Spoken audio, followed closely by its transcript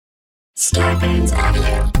Scarpins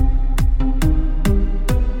Avenue.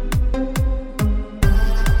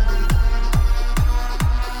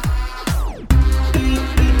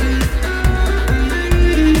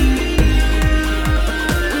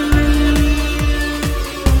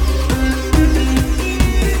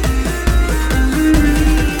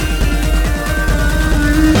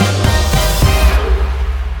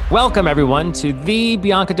 Welcome, everyone, to the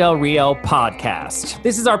Bianca Del Rio podcast.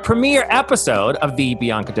 This is our premiere episode of the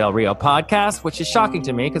Bianca Del Rio podcast, which is shocking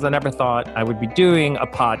to me because I never thought I would be doing a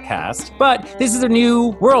podcast. But this is a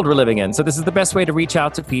new world we're living in, so this is the best way to reach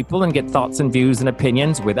out to people and get thoughts and views and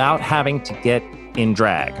opinions without having to get in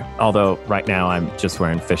drag. Although right now I'm just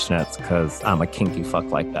wearing fishnets because I'm a kinky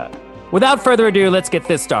fuck like that. Without further ado, let's get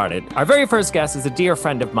this started. Our very first guest is a dear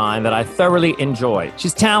friend of mine that I thoroughly enjoy.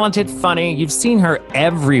 She's talented, funny. You've seen her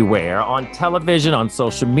everywhere, on television, on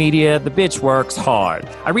social media. The bitch works hard.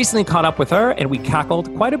 I recently caught up with her and we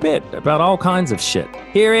cackled quite a bit about all kinds of shit.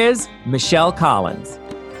 Here is Michelle Collins.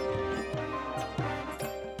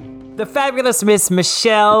 The fabulous Miss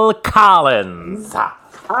Michelle Collins.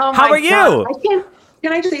 Oh How are you?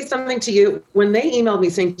 Can I just say something to you? When they emailed me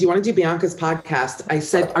saying, do you want to do Bianca's podcast? I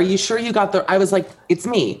said, are you sure you got I was like, it's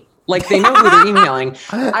me. Like, they know who they're emailing.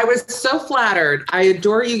 I was so flattered. I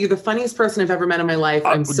adore you. You're the funniest person I've ever met in my life.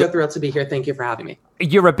 I'm so thrilled to be here. Thank you for having me.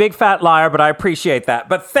 You're a big fat liar, but I appreciate that.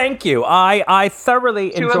 But thank you. I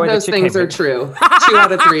thoroughly enjoyed it. Two of those things are true. 2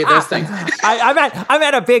 out of 3 of those things. I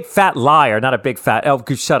meant a big fat liar, not a big fat. Oh,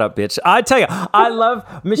 shut up, bitch. I tell you, I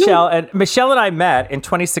love Michelle, and Michelle and I met in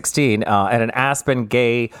 2016 at an Aspen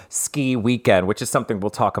gay ski weekend, which is something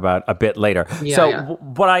we'll talk about a bit later.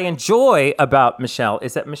 What I enjoy about Michelle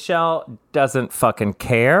is that Michelle doesn't fucking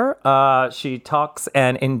care. She talks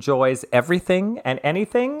and enjoys everything and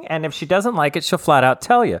anything, and if she doesn't like it, she'll flat out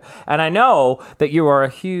tell you. And I know that you are a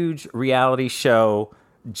huge reality show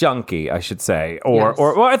junkie, I should say,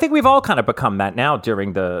 or I think we've all kind of become that now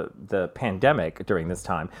during the pandemic during this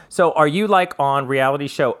time. So are you like on reality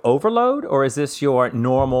show overload, or is this your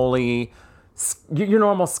normal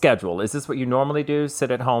schedule? Is this what you normally do?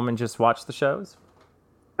 Sit at home and just watch the shows?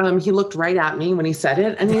 He looked right at me when he said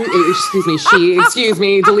it. And delete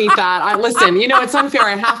that. Listen, it's unfair.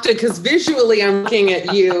 I have to, because visually I'm looking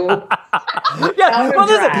at you.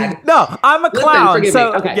 Listen, no, I'm a clown.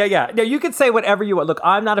 So, okay. No, you can say whatever you want. Look,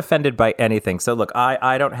 I'm not offended by anything. So look,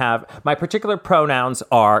 I don't have, my particular pronouns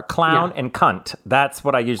are clown and cunt. That's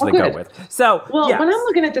what I usually go with. So, when I'm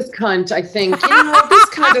looking at this cunt, I think, this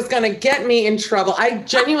cunt is going to get me in trouble. I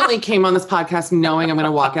genuinely came on this podcast knowing I'm going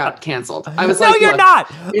to walk out canceled. I was no, you're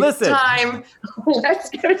not. It's time. Let's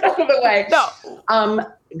get it out of the way. No.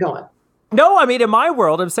 Go on. No, I mean, in my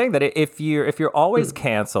world, I'm saying that if you're always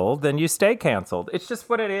canceled, then you stay canceled. It's just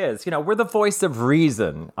what it is. We're the voice of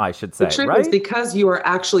reason, I should say, the truth right? is, because you are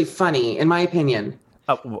actually funny, in my opinion,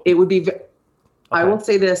 it would be... I will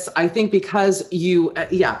say this. I think because you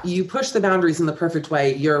push the boundaries in the perfect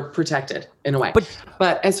way, you're protected in a way.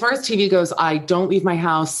 But as far as TV goes, I don't leave my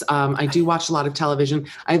house. I do watch a lot of television.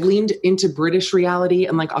 I've leaned into British reality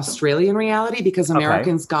and like Australian reality because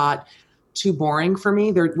Americans got too boring for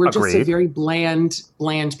me. We're just a very bland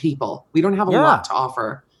people. We don't have a lot to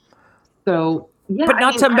offer. So, but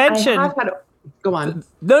not to mention... Go on.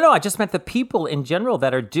 No, I just meant the people in general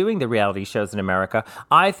that are doing the reality shows in America.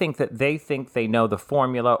 I think that they know the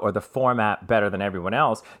formula or the format better than everyone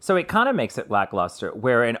else. So it kind of makes it lackluster,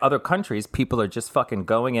 where in other countries, people are just fucking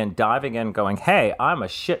going in, diving in, going, hey, I'm a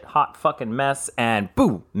shit hot fucking mess, and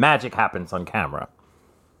boom, magic happens on camera.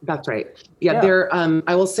 That's right. Yeah.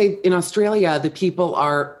 I will say in Australia, the people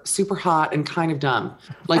are super hot and kind of dumb,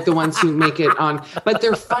 like the ones who make it on, but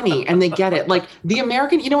they're funny and they get it. Like the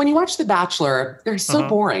American, when you watch The Bachelor, they're so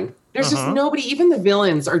boring. There's just nobody, even the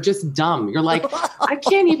villains are just dumb. You're like, I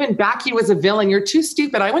can't even back you as a villain. You're too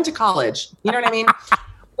stupid. I went to college. You know what I mean?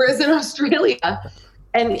 Whereas in Australia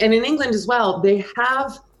and in England as well, they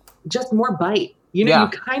have just more bite. You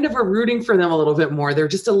kind of are rooting for them a little bit more. They're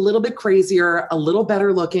just a little bit crazier, a little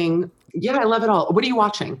better looking. Yeah, I love it all. What are you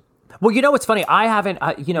watching? Well, what's funny? I haven't,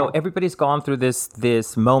 everybody's gone through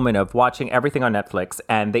this moment of watching everything on Netflix,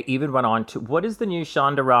 and they even went on to, what is the new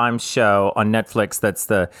Shonda Rhimes show on Netflix that's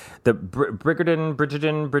the Bridgerton,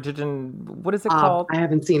 what is it called? I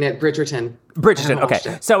haven't seen it. Bridgerton.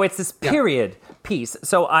 Okay. So it's this period piece.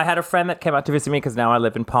 So I had a friend that came out to visit me because now I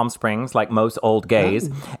live in Palm Springs, like most old gays.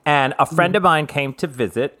 And a friend of mine came to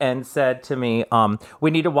visit and said to me,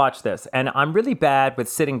 we need to watch this. And I'm really bad with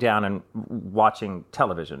sitting down and watching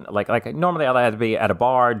television. Like normally I'll either be at a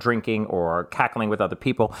bar drinking or cackling with other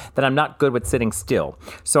people, that I'm not good with sitting still.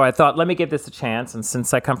 So I thought, let me give this a chance. And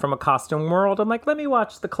since I come from a costume world, I'm like, let me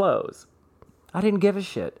watch the clothes. I didn't give a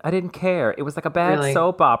shit. I didn't care. It was like a bad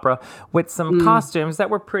soap opera with some costumes that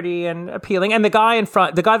were pretty and appealing. And the guy in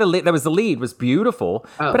front, that was the lead was beautiful,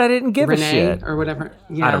 but I didn't give a shit. Or whatever.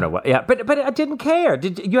 Yeah. I don't know what. Yeah, but I didn't care.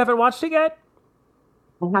 You haven't watched it yet?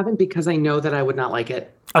 I haven't because I know that I would not like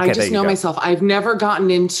it. Okay, I just know myself. I've never gotten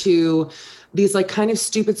into these like kind of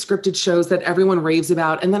stupid scripted shows that everyone raves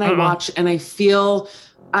about. And then I watch and I feel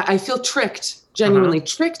tricked. Genuinely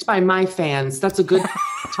tricked by my fans. That's a good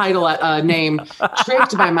title name.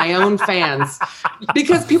 Tricked by my own fans,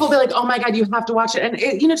 because people be like, "Oh my God, you have to watch it." And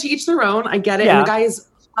to each their own. I get it. Yeah. And the guy is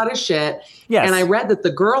hot as shit. Yes. And I read that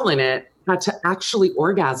the girl in it had to actually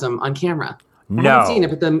orgasm on camera. No. I haven't seen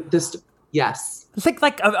it, but yes.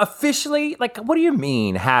 Like officially. Like, what do you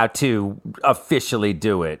mean? How to officially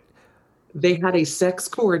do it? They had a sex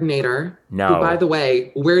coordinator. No. Who, by the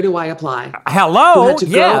way, where do I apply? Hello.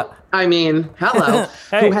 Yeah. Hello.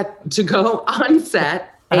 Hey. Who had to go on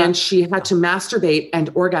set and she had to masturbate and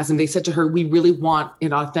orgasm. They said to her, "We really want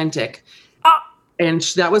it authentic." And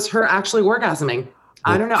that was her actually orgasming.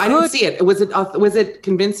 I don't know. I didn't see it. Was it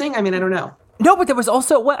convincing? I mean, I don't know. No, but there was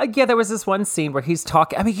also, there was this one scene where he's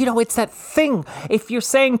talking. I mean, it's that thing. If you're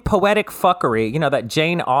saying poetic fuckery, that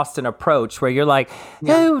Jane Austen approach where you're like,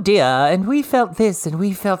 oh dear, and we felt this and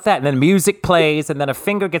we felt that. And then music plays and then a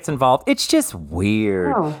finger gets involved. It's just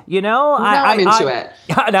weird. Oh. Now I'm into it.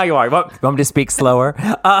 Now you are. Want me to speak slower?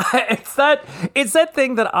 It's that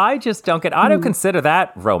thing that I just don't get. I don't consider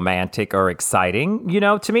that romantic or exciting.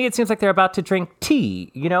 To me, it seems like they're about to drink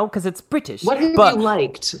tea, because it's British. What have you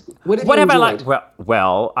liked? What have I liked?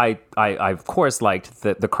 Well, I of course liked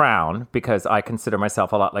the Crown because I consider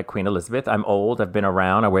myself a lot like Queen Elizabeth. I'm old. I've been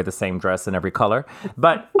around. I wear the same dress in every color.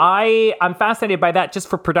 But I'm fascinated by that just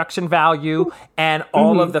for production value and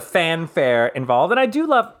all of the fanfare involved. And I do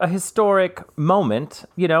love a historic moment,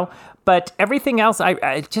 But everything else, I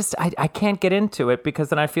can't get into it because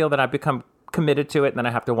then I feel that I've become committed to it and then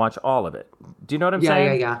I have to watch all of it. Do you know what I'm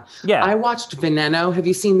saying? Yeah. I watched Veneno. Have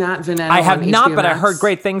you seen that? Veneno. I have not, but I heard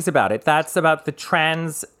great things about it. That's about the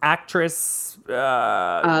trans actress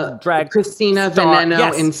drag Christina star.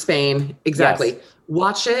 Veneno in Spain. Exactly. Yes.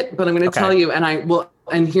 Watch it, but I'm going to tell you,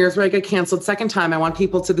 and here's where I get canceled. Second time, I want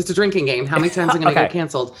people to, this is a drinking game. How many times am I going to get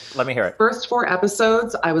canceled? Let me hear it. First 4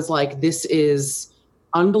 episodes, I was like, this is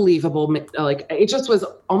unbelievable. Like, it just was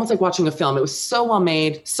almost like watching a film. It was so well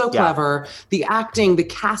made, so clever. The acting, the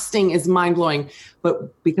casting is mind blowing.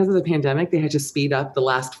 But because of the pandemic, they had to speed up the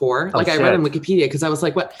last 4. I read in Wikipedia because I was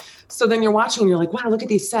like, what? So then you're watching and you're like, wow, look at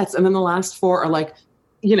these sets. And then the last 4 are like,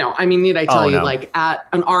 need I tell you, like at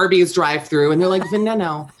an Arby's drive-through, and they're like,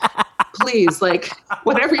 Veneno, please, like,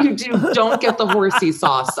 whatever you do, don't get the horsey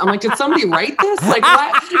sauce. I'm like, did somebody write this? Like,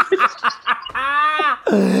 what?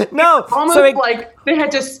 No. Almost like they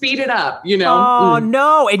had to speed it up, Oh,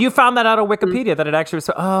 no. And you found that out on Wikipedia, that it actually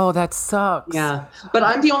was, that sucks. Yeah. But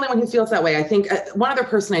I'm the only one who feels that way. I think one other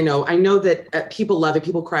person I know that people love it.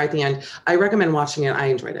 People cry at the end. I recommend watching it. I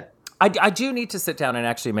enjoyed it. I do need to sit down and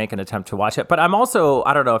actually make an attempt to watch it. But I'm also,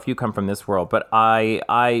 I don't know if you come from this world, but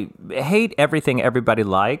I hate everything everybody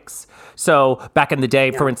likes. So back in the day,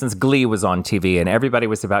 for instance, Glee was on TV and everybody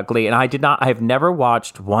was about Glee. And I have never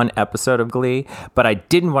watched one episode of Glee, but I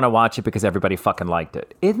didn't want to watch it because everybody fucking liked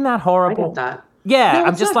it. Isn't that horrible? I get that. Yeah, no,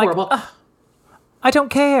 I'm just like, I don't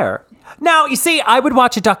care. Now, you see, I would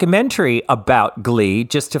watch a documentary about Glee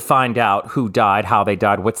just to find out who died, how they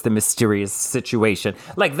died, what's the mysterious situation.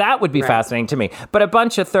 Like, that would be fascinating to me. But a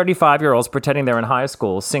bunch of 35-year-olds pretending they're in high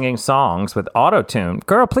school singing songs with auto-tune.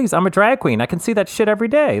 Girl, please, I'm a drag queen. I can see that shit every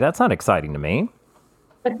day. That's not exciting to me.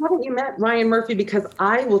 But haven't you met Ryan Murphy? Because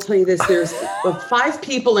I will tell you this, there's 5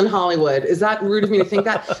 people in Hollywood. Is that rude of me to think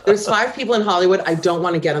that? There's 5 people in Hollywood I don't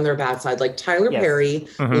want to get on their bad side. Like Tyler Perry,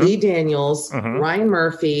 Lee Daniels, Ryan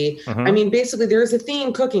Murphy. I mean, basically there's a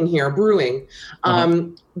theme cooking here, brewing.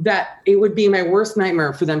 That it would be my worst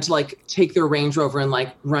nightmare for them to like take their Range Rover and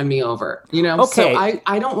like run me over, Okay. So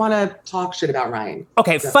I don't want to talk shit about Ryan.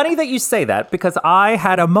 Okay. Funny that you say that because I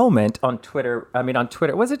had a moment on Twitter.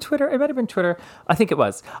 Was it Twitter? It might've been Twitter. I think it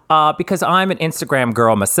was, because I'm an Instagram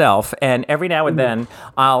girl myself. And every now and then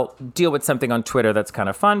I'll deal with something on Twitter that's kind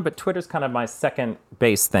of fun, but Twitter's kind of my second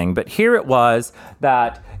base thing. But here it was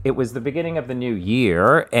that it was the beginning of the new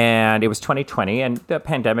year and it was 2020 and the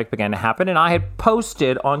pandemic began to happen. And I had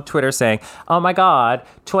posted on Twitter saying, oh my God,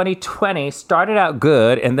 2020 started out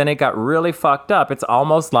good and then it got really fucked up. It's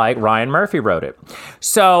almost like Ryan Murphy wrote it.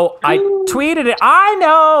 So I tweeted it. I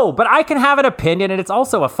know, but I can have an opinion and it's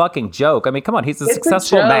also a fucking joke. I mean, come on, he's a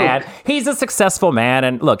successful man. He's a successful man.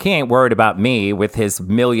 And look, he ain't worried about me with his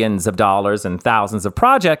millions of dollars and thousands of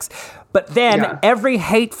projects. But then every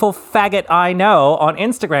hateful faggot I know on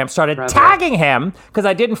Instagram started tagging him because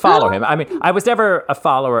I didn't follow him. I mean, I was never a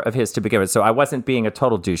follower of his to begin with, so I wasn't being a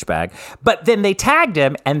total douchebag. But then they tagged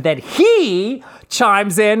him, and then he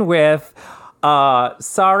chimes in with,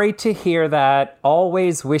 sorry to hear that.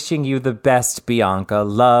 Always wishing you the best, Bianca.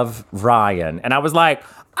 Love, Ryan. And I was like,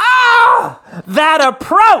 that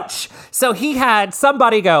approach. So he had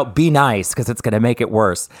somebody go, be nice, because it's going to make it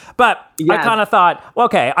worse. But I kind of thought,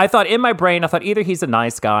 okay, I thought in my brain, either he's a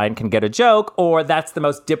nice guy and can get a joke, or that's the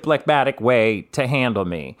most diplomatic way to handle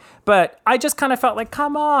me. But I just kind of felt like,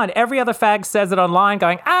 come on. Every other fag says it online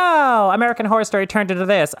going, oh, American Horror Story turned into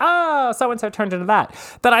this. Oh, so-and-so turned into that.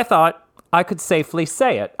 That I thought I could safely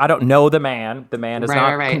say it. I don't know the man. The man is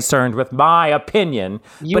not concerned with my opinion.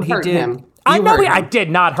 But he did. Him. I did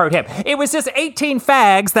not hurt him. It was just 18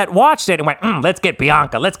 fags that watched it and went, let's get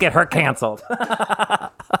Bianca. Let's get her canceled.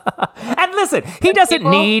 And listen, he doesn't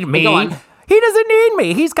need me. He doesn't need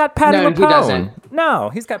me. He's got Patti LuPone. He doesn't. No,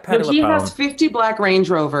 he's got Patti LuPone. He has 50 black Range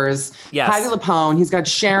Rovers. Yes. Patti LuPone. He's got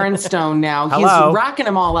Sharon Stone now. He's racking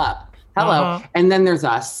them all up. Hello. And then there's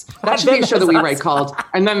us. That should be a show that we write called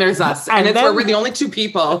And Then There's Us. And it's where we're the only two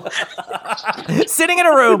people sitting in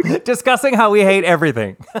a room discussing how we hate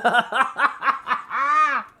everything.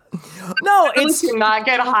 No, it's to not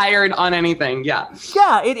get hired on anything. Yeah.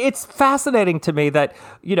 Yeah, it's fascinating to me that,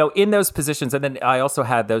 in those positions, and then I also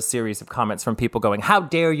had those series of comments from people going, how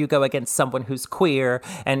dare you go against someone who's queer?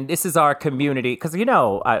 And this is our community. Because,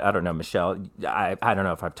 I don't know, Michelle, I don't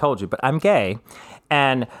know if I've told you, but I'm gay.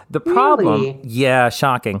 And the problem,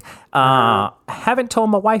 shocking. Haven't told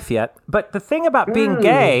my wife yet. But the thing about being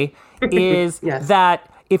gay is that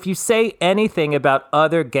if you say anything about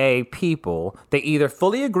other gay people, they either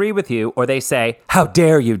fully agree with you or they say, how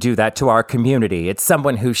dare you do that to our community? It's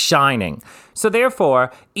someone who's shining. So therefore,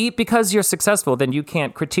 because you're successful, then you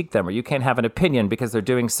can't critique them or you can't have an opinion because they're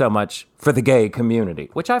doing so much for the gay community,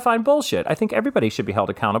 which I find bullshit. I think everybody should be held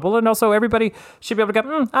accountable. And also everybody should be able to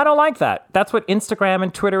go, I don't like that. That's what Instagram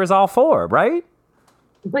and Twitter is all for, right?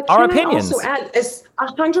 But our can opinions. I also add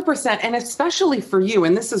 100%, and especially for you,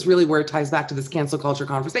 and this is really where it ties back to this cancel culture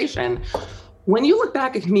conversation. When you look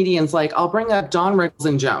back at comedians, like I'll bring up Don Rickles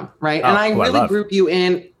and Joan, right? And I really group you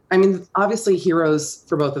in, obviously heroes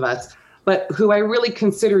for both of us, but who I really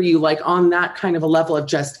consider you like on that kind of a level of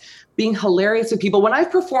just being hilarious with people. When I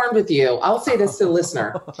performed with you, I'll say this to the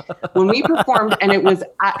listener. When we performed, and it was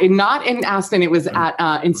not in Aspen, it was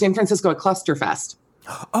at in San Francisco at Clusterfest.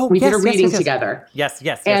 Oh, we did a reading together. Yes.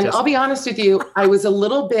 And I'll be honest with you, I was a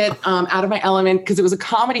little bit out of my element because it was a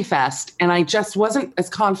comedy fest and I just wasn't as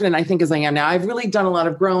confident, I think, as I am now. I've really done a lot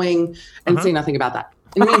of growing and say nothing about that.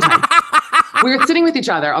 In the meantime, we were sitting with each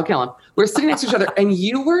other. I'll kill him. We were sitting next to each other and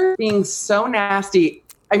you were being so nasty.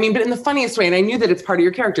 But in the funniest way. And I knew that it's part of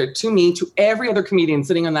your character, to me, to every other comedian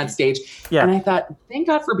sitting on that stage. Yeah. And I thought, thank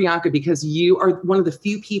God for Bianca, because you are one of the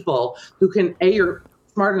few people who can, you're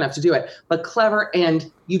smart enough to do it, but clever,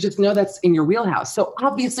 and you just know that's in your wheelhouse. So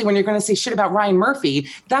obviously when you're going to say shit about Ryan Murphy,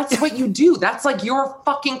 that's what you do. That's like your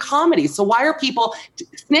fucking comedy. So why are people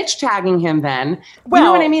snitch tagging him then? Well, you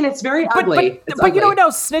know what I mean? It's very ugly.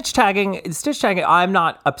 But snitch tagging, I'm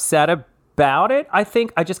not upset about it. I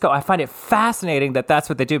find it fascinating that that's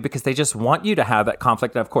what they do because they just want you to have that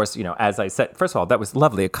conflict. And of course, as I said, first of all, that was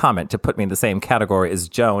lovely a comment to put me in the same category as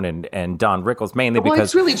Joan and Don Rickles, mainly because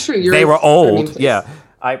it's really true. They were old.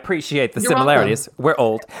 I appreciate the similarities. Welcome. We're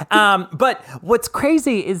old. But what's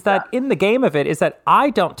crazy is that in the game of it is that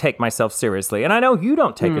I don't take myself seriously. And I know you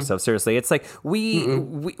don't take yourself seriously. It's like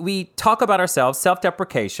we talk about ourselves,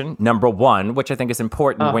 self-deprecation, number one, which I think is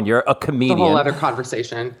important when you're a comedian. The whole other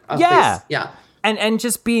conversation. Yeah. And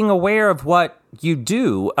just being aware of what you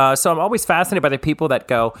do. So I'm always fascinated by the people that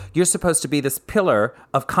go, you're supposed to be this pillar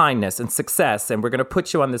of kindness and success, and we're going to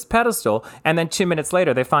put you on this pedestal. And then 2 minutes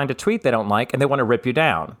later, they find a tweet they don't like, and they want to rip you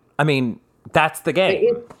down. That's the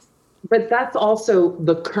game. But that's also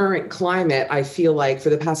the current climate, I feel like, for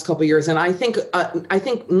the past couple of years. And I think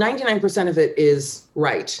 99% of it is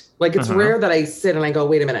right. Like, it's rare that I sit and I go,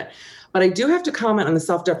 wait a minute. But I do have to comment on the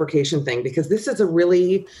self-deprecation thing, because this is a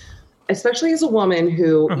really... especially as a woman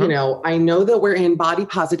who, I know that we're in body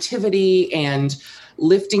positivity and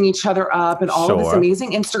lifting each other up and all of this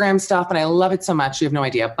amazing Instagram stuff. And I love it so much. You have no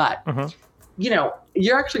idea. But,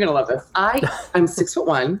 you're actually going to love this. I'm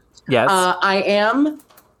 6'1". Yes. I am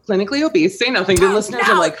clinically obese. Say nothing. The listeners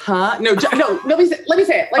are like, huh? No, let me say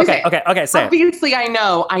it. Okay, say it. Obviously, I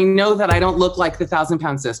know that I don't look like the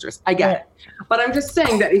 1,000-pound sisters. I get it. But I'm just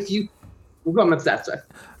saying that who I'm obsessed with.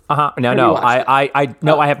 No.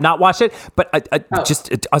 I have not watched it. But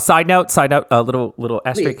just a side note, a little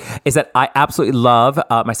asterisk is that I absolutely love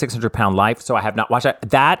My 600-Pound Life. So I have not watched it.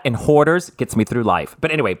 That and Hoarders gets me through life.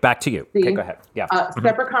 But anyway, back to you. Okay, go ahead. Yeah.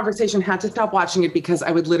 Separate conversation. Had to stop watching it because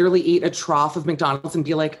I would literally eat a trough of McDonald's and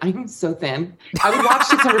be like, I'm so thin. I would watch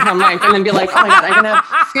 600-Pound Life and then be like, oh my God, I can have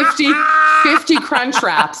 50 Crunch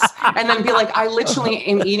Wraps. And then be like, I literally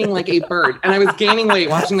am eating like a bird. And I was gaining weight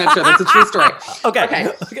watching that show. That's a true story.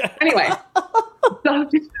 Okay. Anyway,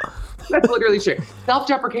 that's literally true.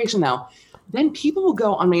 Self-deprecation, though. Then people will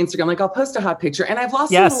go on my Instagram, like I'll post a hot picture, and I've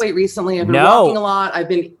lost a little weight recently. I've been walking a lot. I've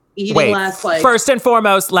been eating less. Like first and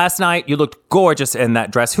foremost, last night you looked gorgeous in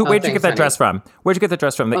that dress. Where'd you get that dress from? Where'd you get the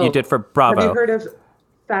dress from that you did for Bravo? Have you heard of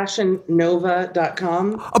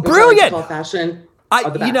FashionNova.com? Oh, brilliant! Fashion.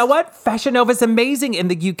 You know what? Fashion Nova is amazing in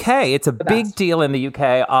the UK. It's a big deal in the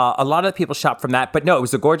UK. A lot of people shop from that. But no, it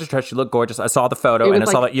was a gorgeous dress. You look gorgeous. I saw the photo and I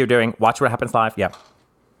saw that you're doing Watch What Happens Live. Yeah.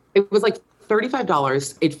 It was like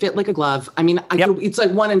 $35. It fit like a glove. I mean, it's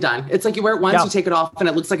like one and done. It's like you wear it once, you take it off, and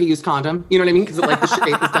it looks like a used condom. You know what I mean? Because the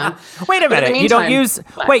shape is done. Wait a minute. You don't use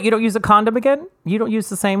a condom again? You don't use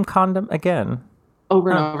the same condom again?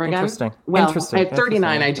 Over and over again. Interesting. Well, at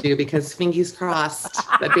 39, I do because fingers crossed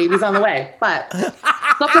that baby's on the way. But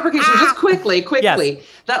self-deprecation, just quickly,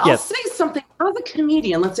 that I'll say something as a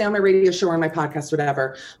comedian, let's say on my radio show or on my podcast,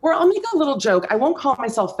 whatever, where I'll make a little joke. I won't call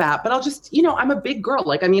myself fat, but I'll just, I'm a big girl.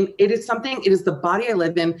 Like, I mean, it is the body I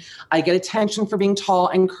live in. I get attention for being tall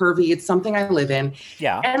and curvy. It's something I live in.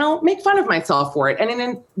 Yeah. And I'll make fun of myself for it. And in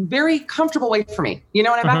a very comfortable way for me, and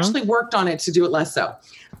I've actually worked on it to do it less so.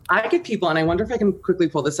 I get people, and I wonder if I can quickly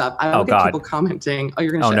pull this up. I get people commenting. Oh,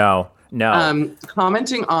 you're going to no.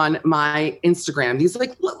 Commenting on my Instagram. These very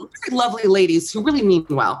lovely ladies who really mean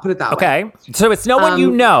well. Put it that way. Okay. So it's no one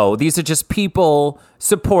you know. These are just people,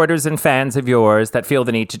 supporters and fans of yours that feel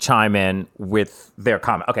the need to chime in with their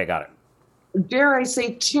comment. Okay, got it. Dare I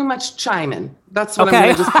say too much chime in? That's what I'm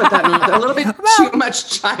going to just put that in. A little bit too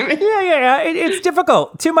much chime in. Yeah. It's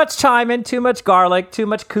difficult. Too much chime in, too much garlic, too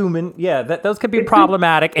much cumin. Yeah, those could be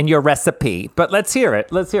problematic in your recipe. But let's hear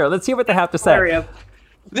it. Let's hear what they have to say.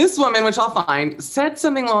 This woman, which I'll find, said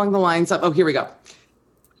something along the lines of, oh, here we go.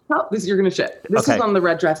 Oh, you're going to shit. This is on the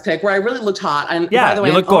red dress pic where I really looked hot. And by the way,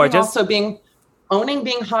 you look gorgeous. Also owning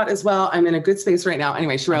being hot as well. I'm in a good space right now.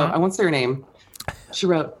 Anyway, she wrote, I won't say her name. She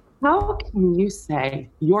wrote, how can you say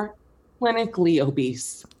you're clinically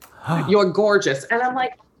obese? You're gorgeous. And I'm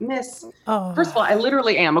like, miss, first of all, I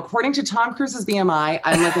literally am. According to Tom Cruise's BMI,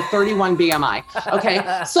 I'm like a 31 BMI.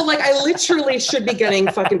 Okay. So I literally should be getting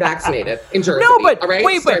fucking vaccinated in Jersey. No, but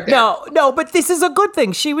but this is a good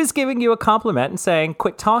thing. She was giving you a compliment and saying,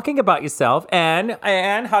 quit talking about yourself. And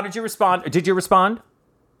how did you respond? Did you respond?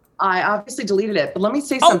 I obviously deleted it, but let me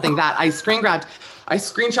say something that I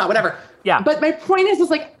screenshot, whatever. Yeah. But my point is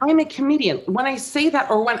I'm a comedian. When I say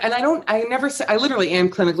that, I literally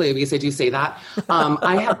am clinically obese. I do say that.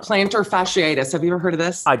 I have plantar fasciitis. Have you ever heard of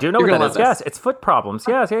this? I do know what that is. Yes, it's foot problems.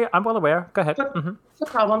 Yes, yeah, I'm well aware. Go ahead. Foot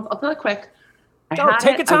problems. I'll tell it quick.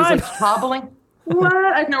 Take your time. I was hobbling. What?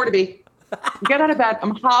 I have nowhere to be. Get out of bed.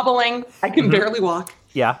 I'm hobbling. I can barely walk.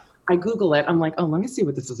 Yeah. I Google it. I'm like, oh, let me see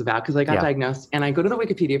what this is about because I got diagnosed. And I go to the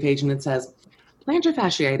Wikipedia page and it says, plantar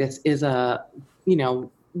fasciitis is a,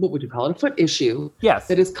 what would you call it? A foot issue. Yes.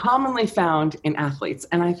 That is commonly found in athletes.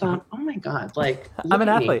 And I thought, oh my God, I'm an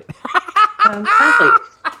athlete. I'm an athlete.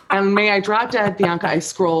 And may I drop dead, Bianca, I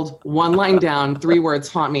scrolled one line down, 3 words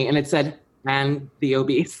haunt me, and it said, and the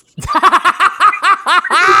obese.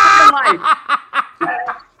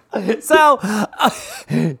 So,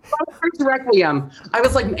 Requiem. I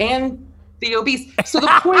was like, and the obese. So the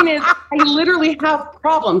point is, I literally have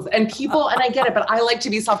problems and I get it, but I like to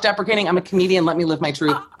be self-deprecating. I'm a comedian. Let me live my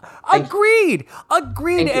truth. Agreed.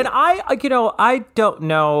 And I don't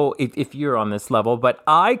know if you're on this level, but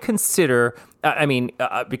I consider,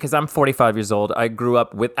 because I'm 45 years old, I grew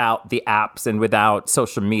up without the apps and without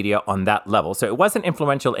social media on that level. So it wasn't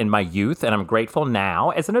influential in my youth, and I'm grateful now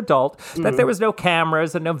as an adult that there was no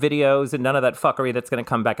cameras and no videos and none of that fuckery that's going to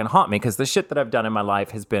come back and haunt me, because the shit that I've done in my life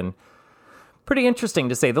has been pretty interesting,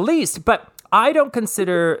 to say the least. But I don't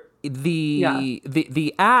consider the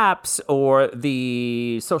apps or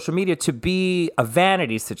the social media to be a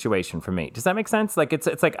vanity situation for me. Does that make sense?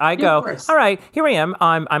 It's like I go, all right, here I am.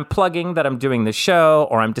 I'm plugging that I'm doing the show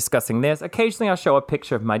or I'm discussing this. Occasionally I'll show a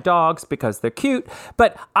picture of my dogs because they're cute,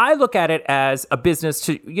 but I look at it as a business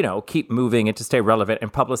to, keep moving and to stay relevant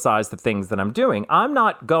and publicize the things that I'm doing. I'm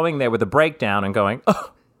not going there with a breakdown and going,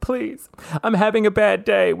 oh, please, I'm having a bad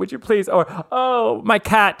day. Would you please? Or, oh, my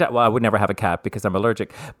cat. Well, I would never have a cat because I'm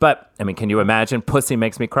allergic. But, I mean, can you imagine? Pussy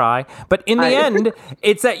makes me cry. But in the end,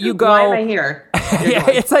 it's that you go. Why am I here? Yeah,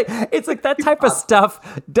 it's like that type of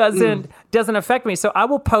stuff doesn't affect me. So I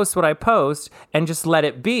will post what I post and just let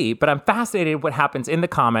it be. But I'm fascinated what happens in the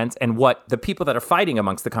comments and what the people that are fighting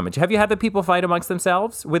amongst the comments. Have you had the people fight amongst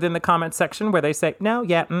themselves within the comment section where they say, no,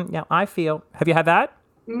 yeah, I feel. Have you had that?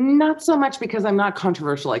 Not so much because I'm not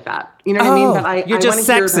controversial like that. You know what I mean? But you're just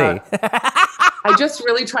sexy. I just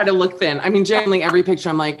really try to look thin. I mean, genuinely, every picture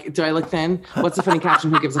I'm like, do I look thin? What's the funny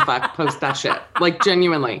caption? Who gives a fuck? Post that shit. Like,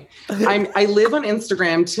 genuinely. I live on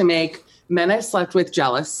Instagram to make men I've slept with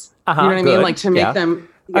jealous. You know what I mean? Like, to make them.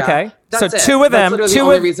 Yeah, okay. So it. two of them. That's the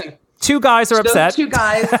only reason. Two guys are upset. Those two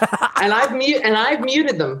guys, and I've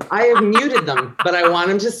muted them. I have muted them, but I want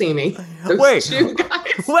them to see me. Those two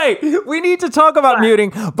guys. Wait, we need to talk about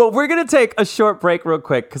muting, but we're going to take a short break real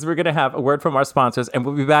quick because we're going to have a word from our sponsors, and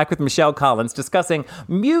we'll be back with Michelle Collins discussing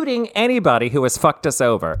muting anybody who has fucked us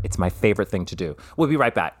over. It's my favorite thing to do. We'll be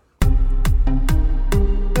right back.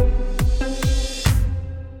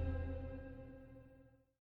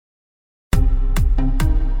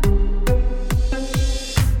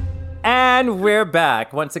 And we're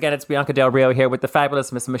back. Once again, it's Bianca Del Rio here with the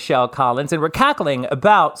fabulous Miss Michelle Collins, and we're cackling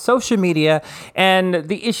about social media and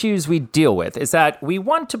the issues we deal with. Is that we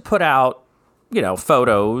want to put out,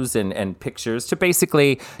 photos and pictures to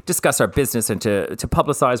basically discuss our business and to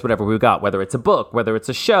publicize whatever we've got, whether it's a book, whether it's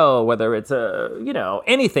a show, whether it's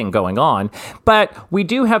anything going on. But we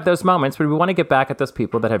do have those moments where we want to get back at those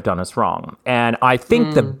people that have done us wrong. And I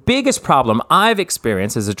think the biggest problem I've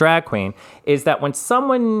experienced as a drag queen is that when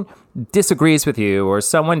someone disagrees with you or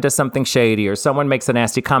someone does something shady or someone makes a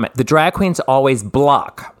nasty comment, the drag queens always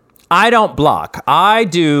block. I don't block. I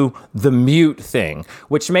do the mute thing,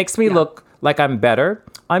 which makes me look like I'm better,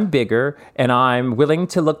 I'm bigger, and I'm willing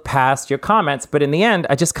to look past your comments. But in the end,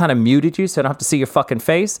 I just kind of muted you so I don't have to see your fucking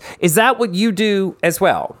face. Is that what you do as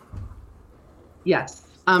well? Yes.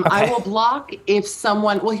 Okay. I will block if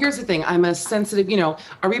someone, well, here's the thing. I'm a sensitive,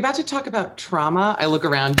 are we about to talk about trauma? I look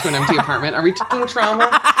around to an empty apartment. Are we talking trauma?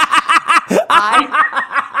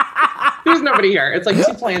 There's nobody here. It's like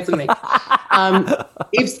two plants and me.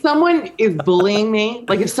 If someone is bullying me,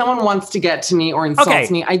 like if someone wants to get to me or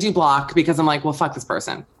insults me, I do block because I'm like, well, fuck this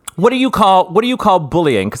person. What do you call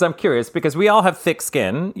bullying? Because I'm curious, because we all have thick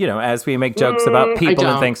skin, as we make jokes about people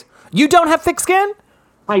and things. You don't have thick skin?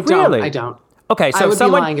 I don't. Really? I don't. Okay, so I would be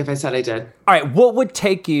lying if I said I did. All right, what would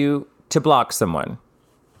take you to block someone?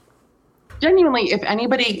 Genuinely, if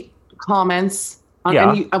anybody comments on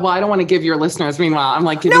any, well, I don't want to give your listeners, meanwhile, I'm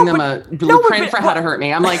like giving them a blueprint for how to hurt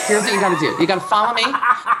me. I'm like, here's what you got to do. You got to follow me.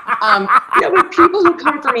 With people who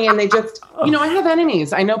come for me and they just, I have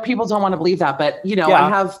enemies. I know people don't want to believe that, but, I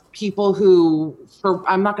have people who,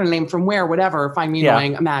 I'm not going to name from where, whatever, find me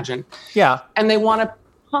annoying, imagine. Yeah. And they want to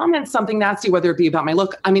comment something nasty, whether it be about my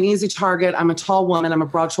look. I'm an easy target. I'm a tall woman. I'm a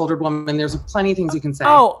broad-shouldered woman. There's plenty of things you can say.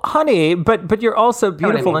 Oh, honey, but you're also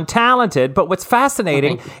beautiful and talented. But what's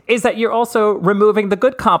fascinating is that you're also removing the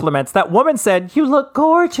good compliments. That woman said, you look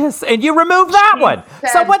gorgeous, and you removed that one.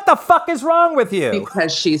 So what the fuck is wrong with you?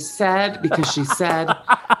 Because she said,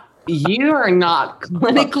 you are not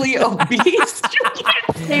clinically obese. You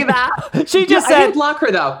can't say that. She just said, I didn't block her,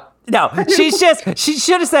 though. No, she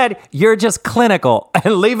should have said, you're just clinical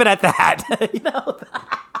and leave it at that.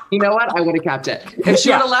 You know what? I would have kept it. If she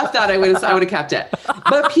would have left that, I would have kept it.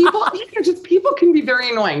 But people can be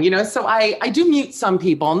very annoying, So I do mute some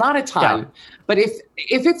people, not a ton. Yeah. But if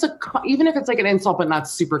it's even if it's like an insult, but not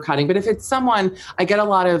super cutting, but if it's someone, I get a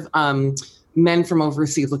lot of men from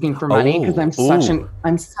overseas looking for money because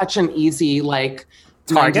I'm such an easy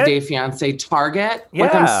target? 90-day fiance target. Yeah.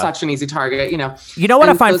 I'm such an easy target, You know what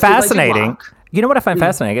I find fascinating? You know what I find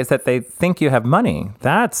fascinating is that they think you have money.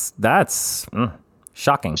 That's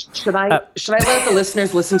shocking. Should I let the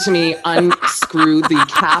listeners listen to me unscrew the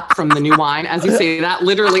cap from the new wine as you say that?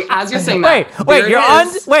 Literally, as you're saying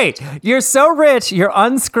wait, you're so rich, you're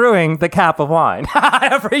unscrewing the cap of wine. I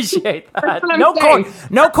appreciate that.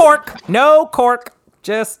 No cork.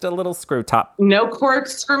 Just a little screw top. No cork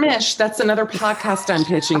skirmish. That's another podcast I'm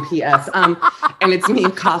pitching, P.S. And it's me in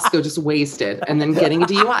Costco just wasted and then getting a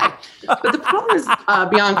DUI. But the problem is,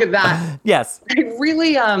 Bianca, that yes, I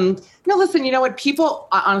really, listen, you know what? People,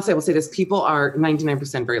 honestly, I will say this, people are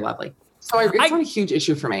 99% very lovely. So it's not a huge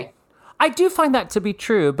issue for me. I do find that to be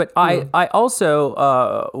true, but I also,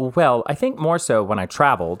 I think more so when I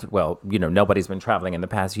traveled. Well, nobody's been traveling in the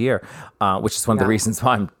past year, which is one of the reasons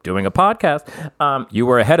why I'm doing a podcast. You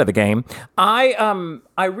were ahead of the game.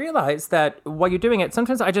 I realized that while you're doing it,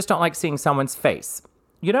 sometimes I just don't like seeing someone's face.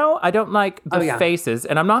 I don't like the faces,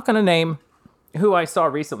 and I'm not going to name who I saw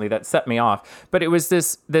recently that set me off, but it was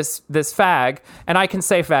this fag, and I can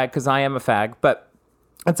say fag because I am a fag, but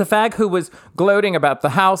it's a fag who was gloating about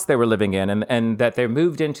the house they were living in and that they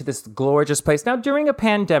moved into this gorgeous place. Now, during a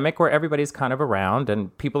pandemic where everybody's kind of around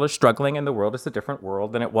and people are struggling and the world is a different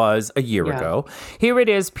world than it was a year ago, here it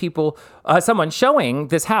is, someone showing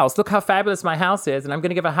this house. Look how fabulous my house is, and I'm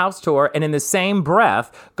going to give a house tour. And in the same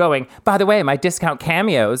breath going, by the way, my discount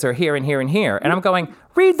cameos are here and here and here. And I'm going,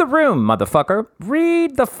 read the room, motherfucker.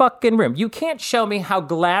 Read the fucking room. You can't show me how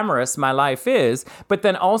glamorous my life is, but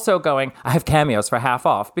then also going, I have cameos for half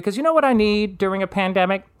off. Because you know what I need during a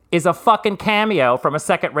pandemic? Is a fucking cameo from a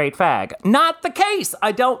second-rate fag. Not the case.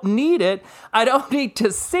 I don't need it. I don't need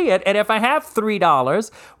to see it. And if I have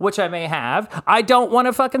 $3, which I may have, I don't want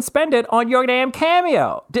to fucking spend it on your damn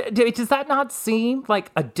cameo. Does that not seem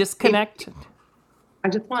like a disconnect? I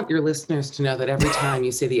just want your listeners to know that every time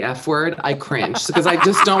you say the F word, I cringe because I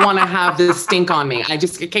just don't want to have this stink on me. I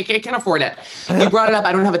just can't afford it. You brought it up.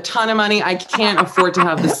 I don't have a ton of money. I can't afford to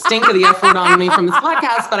have the stink of the F word on me from this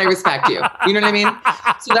podcast, but I respect you. You know what I mean?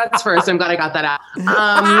 So that's first. I'm glad I got that out.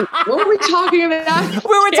 What were we talking about?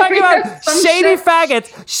 We were talking about shady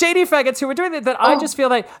faggots who were doing that. I just feel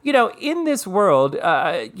like, in this world,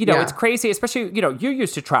 it's crazy, especially, you're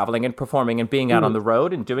used to traveling and performing and being out on the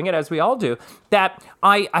road and doing it as we all do, that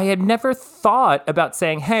I had never thought about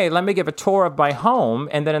saying, hey, let me give a tour of my home,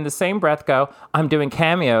 and then in the same breath go, I'm doing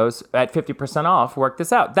cameos at 50% off, work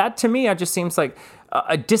this out. That to me, just seems like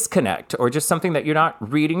a disconnect or just something that you're not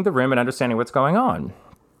reading the room and understanding what's going on.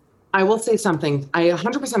 I will say something. I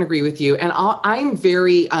 100% agree with you. And I'm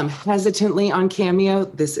very hesitantly on Cameo.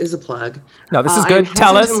 This is a plug. No, this is good.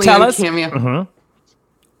 Tell us. Cameo. Mm-hmm.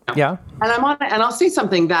 Yeah. And I'm on it, and I'll say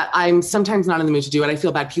something that I'm sometimes not in the mood to do, and I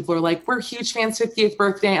feel bad. People are like, we're huge fans, 50th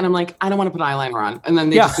birthday. And I'm like, I don't want to put eyeliner on. And then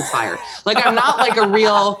they just expire. Like, I'm not like a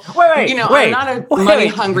real, I'm not a money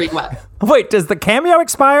hungry. What? Wait, does the cameo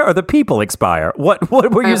expire or the people expire? What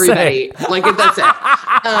were you saying? Like, that's it.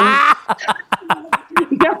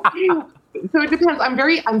 So it depends. I'm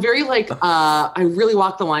very like, I really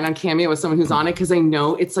walk the line on Cameo with someone who's on it because I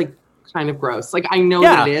know it's like, kind of gross. Like, I know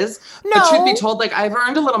that it is, but truth be told, like, I've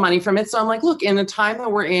earned a little money from it. So I'm like, look, in the time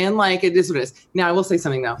that we're in, like, it is what it is. Now, I will say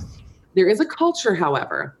something though. There is a culture,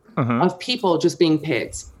 however, of people just being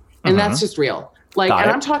pigs. And that's just real. Like,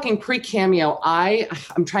 I'm talking pre-Cameo.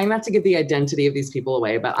 I'm trying not to give the identity of these people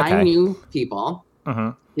away, but I knew people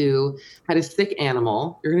who had a sick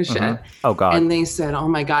animal. You're going to shit. Oh God. And they said, oh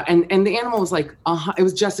my God. And the animal was like, it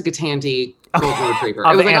was Jessica Tandy golden retriever. It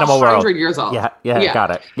was like animal 100 world. years old. Yeah,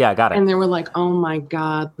 got it. Yeah, got it. And they were like, oh my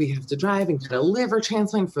God, we have to drive and get a liver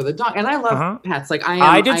transplant for the dog. And I love pets. Like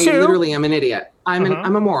I do too. Literally am an idiot. I'm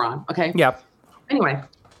a moron. Okay. Yep. Anyway,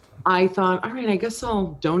 I thought, all right, I guess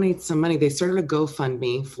I'll donate some money. They started a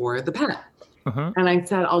GoFundMe for the pet. And I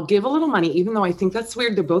said, I'll give a little money, even though I think that's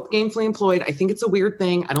weird. They're both gainfully employed. I think it's a weird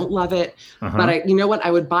thing. I don't love it. But you know what?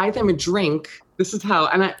 I would buy them a drink. This is how,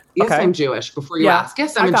 and I'm Jewish before you ask.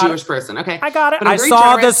 Yes, I'm a Jewish person. Okay. I got it. I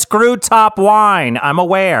saw the screw top wine. I'm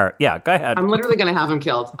aware. Yeah, go ahead. I'm literally going to have him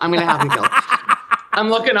killed. I'm going to have him killed. I'm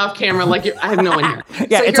looking off camera like I have no one here.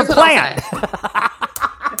 Yeah, so it's a plan.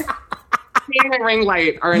 Me and ring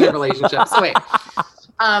light are in a relationship. So wait.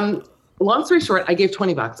 Long story short, I gave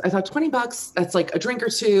 $20. I thought $20, that's like a drink or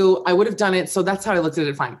two. I would have done it. So that's how I looked at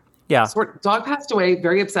it. Fine. Yeah. So dog passed away.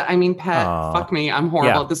 Very upset. I mean, pet, fuck me. I'm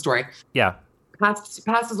horrible at the story. Yeah.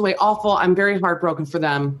 Passes away. Awful. I'm very heartbroken for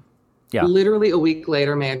them. Yeah. Literally a week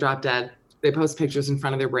later, Maya dropped dead. They post pictures in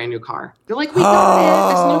front of their brand new car. They're like, we got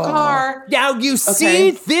it. This new car. Now you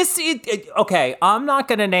see this. Okay. I'm not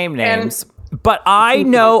going to name names. But I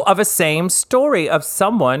know of a same story of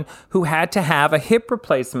someone who had to have a hip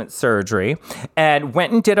replacement surgery and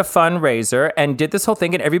went and did a fundraiser and did this whole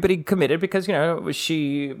thing, and everybody committed because,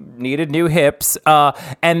 she needed new hips.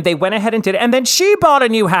 And they went ahead and did it. And then she bought a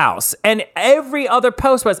new house. And every other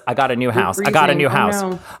post was, I got a new house. I got a new house.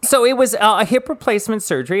 No. So it was a hip replacement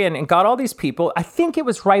surgery and got all these people. I think it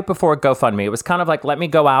was right before GoFundMe. It was kind of like, let me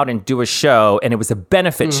go out and do a show. And it was a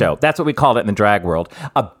benefit show. That's what we called it in the drag world.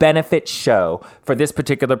 A benefit show for this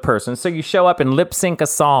particular person. So you show up and lip sync a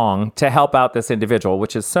song to help out this individual,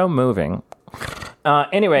 which is so moving.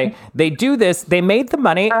 Anyway, they do this, they made the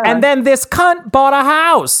money, and then this cunt bought a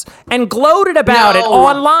house and gloated about it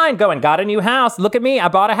online, going, got a new house, look at me, I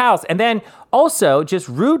bought a house. And then also, just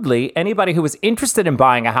rudely, anybody who was interested in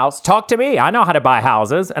buying a house, talk to me, I know how to buy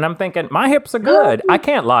houses. And I'm thinking, my hips are good, I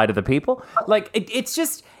can't lie to the people. Like, it's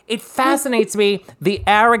just, it fascinates me, the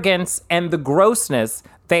arrogance and the grossness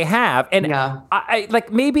they have. And I like,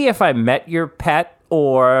 maybe if I met your pet,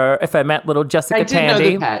 or if I met little Jessica I did Tandy.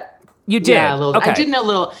 know the pet. You did? Yeah, a little. Okay. I did know a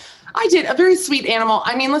little. I did. A very sweet animal.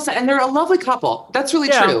 I mean, listen, and they're a lovely couple. That's really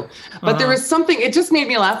true. But there was something, it just made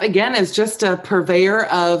me laugh. Again, as just a purveyor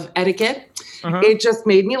of etiquette, it just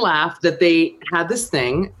made me laugh that they had this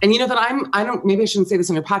thing. And you know that maybe I shouldn't say this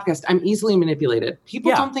on your podcast. I'm easily manipulated.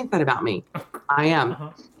 People don't think that about me. I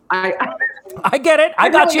am. I get it. I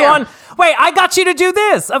got you on. Wait, I got you to do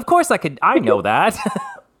this. Of course I could. I know that.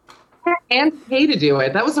 And pay to do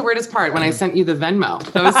it. That was the weirdest part when I sent you the Venmo.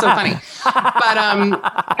 That was so funny.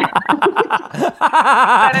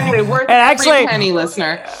 But anyway, worth every penny,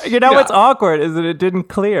 listener. You know what's awkward is that it didn't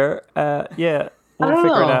clear. Yeah. We'll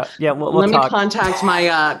figure it out. Yeah, we'll Let talk. me contact my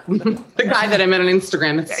the guy that I met on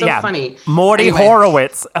Instagram. It's so funny. Morty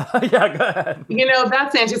Horowitz. Yeah, go ahead. You know,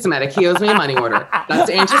 that's anti-Semitic. He owes me a money order. That's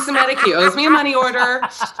anti-Semitic. He owes me a money order.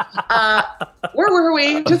 Where were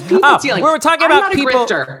we? Just people stealing. We were talking about people. I'm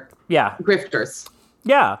not a grifter. Yeah. Grifters.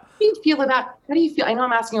 Yeah. How do you feel? I know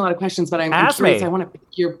I'm asking a lot of questions, but I'm curious. I want to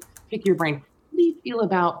pick your brain. How do you feel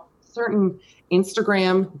about certain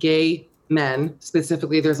Instagram gay men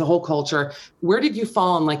specifically? There's a whole culture. Where did you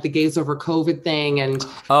fall on like the gays over COVID thing? And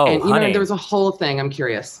you know, there was a whole thing. I'm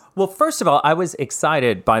curious. Well, first of all, I was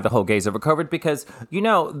excited by the whole gays over COVID because, you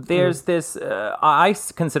know, there's this, I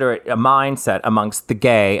consider it a mindset amongst the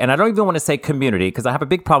gay, and I don't even want to say community because I have a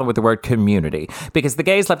big problem with the word community because the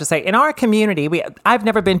gays love to say, in our community, I've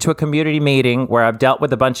never been to a community meeting where I've dealt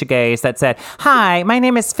with a bunch of gays that said, hi, my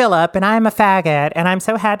name is Philip and I'm a faggot and I'm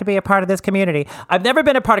so happy to be a part of this community. I've never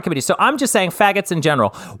been a part of community. So I'm just saying faggots in general.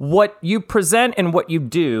 What you present and what you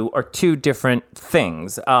do are two different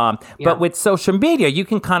things. But with social media, you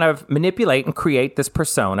can kind of manipulate and create this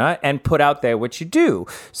persona and put out there what you do.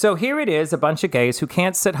 So here it is, a bunch of gays who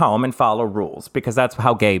can't sit home and follow rules because that's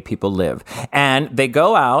how gay people live. And they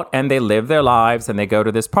go out and they live their lives and they go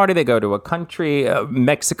to this party. They go to a country,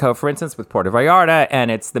 Mexico, for instance, with Puerto Vallarta, and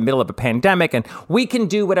it's the middle of a pandemic and we can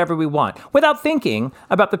do whatever we want without thinking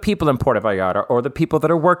about the people in Puerto Vallarta or the people that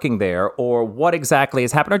are working there or what exactly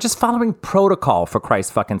is happening or just following protocol, for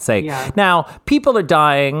Christ's fucking sake. Yeah. Now, people are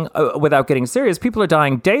dying without getting serious. People are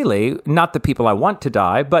dying daily, not the people I want to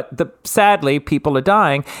die, but sadly, people are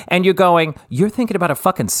dying. And you're going, you're thinking about a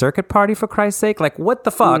fucking circuit party, for Christ's sake? Like, what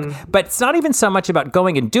the fuck? But it's not even so much about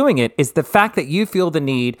going and doing it. It's the fact that you feel the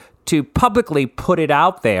need to publicly put it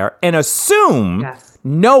out there and assume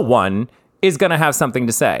no one is going to have something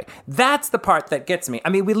to say. That's the part that gets me. I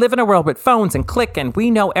mean, we live in a world with phones and click, and we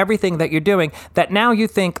know everything that you're doing, that now you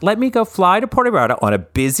think, let me go fly to Puerto Vallarta on a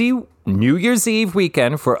busy New Year's Eve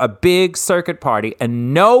weekend for a big circuit party,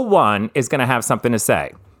 and no one is going to have something to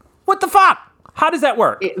say. What the fuck? How does that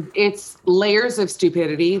work? It's layers of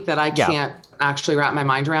stupidity that I can't actually wrap my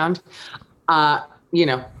mind around. You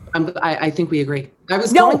know, I think we agree. I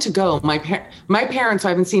was going to go. My parents, I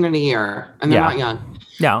haven't seen in a year, and they're not young.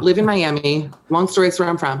 Live in Miami. Long story, that's where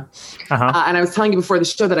I'm from. And I was telling you before the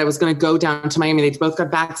show that I was going to go down to Miami. They both got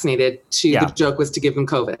vaccinated. The joke was to give them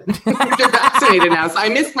COVID. They're vaccinated now, so I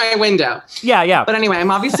missed my window. But anyway,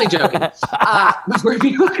 I'm obviously joking.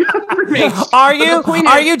 Are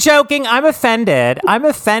you joking? I'm offended. I'm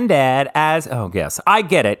offended as, I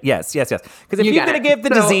get it. Yes. Because if you're going to give the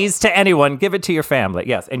disease to anyone, give it to your family.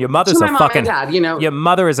 Yes. And your mother's a fucking, dad, you know, your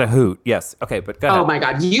mother is a hoot. Yes. Okay, but go ahead. Oh my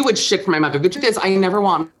God. You would shit for my mother. The truth is, I never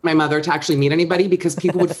want my mother to actually meet anybody because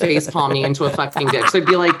people would face palm me into a fucking ditch. They'd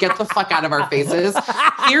be like, get the fuck out of our faces.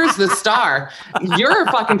 Here's the star. You're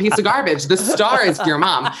a fucking piece of garbage. The star is your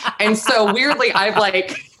mom. And so weirdly, I've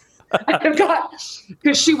got,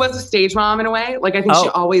 because she was a stage mom in a way. Like, I think she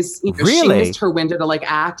always, you know, she missed her window to like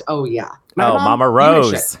act. Oh yeah. Mama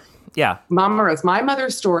Rose. Yeah. Mama Rose. My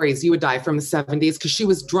mother's stories, you would die, from the 70s, because she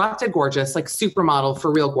was drop dead gorgeous, like supermodel,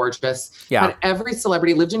 for real gorgeous. Yeah. But every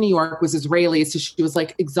celebrity, lived in New York, was Israeli. So she was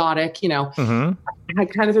like exotic, you know,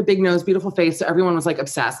 had kind of a big nose, beautiful face. So everyone was like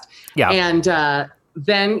obsessed. Yeah. And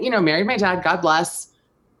then, you know, married my dad, God bless.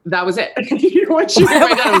 That was it. You know, when she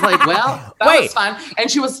married my dad, I was like, well, that was fun. And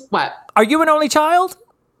she was, what? Are you an only child?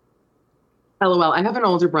 LOL. I have an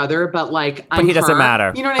older brother, but like, but he doesn't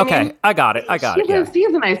matter. You know what I mean? Okay, I got it.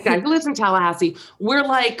 He's a nice guy. He lives in Tallahassee. We're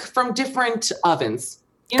like from different ovens.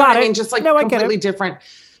 You know what I mean? Just like completely different.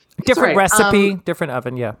 Different recipe, different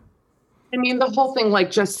oven. Yeah. I mean, the whole thing,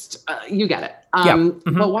 like, just you get it.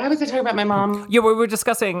 But why was I talking about my mom? Yeah, we were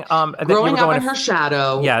discussing growing up in her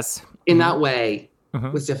shadow. Yes. In that way.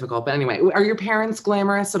 Was difficult. But anyway, are your parents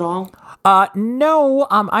glamorous at all? No.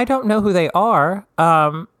 I don't know who they are.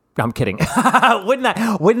 I'm kidding.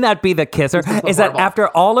 Wouldn't that be the kisser? Is that after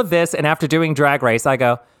all of this and after doing Drag Race, I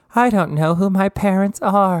go, I don't know who my parents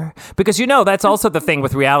are. Because that's also the thing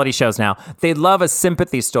with reality shows now. They love a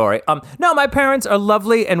sympathy story. No, my parents are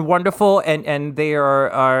lovely and wonderful, and they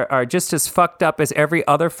are just as fucked up as every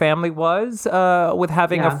other family was with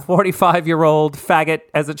having a 45-year-old faggot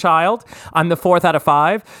as a child. I'm the 4th out of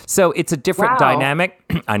 5, so it's a different dynamic.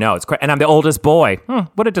 I know, it's crazy. And I'm the oldest boy.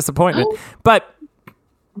 What a disappointment. But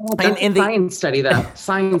in the science study, though.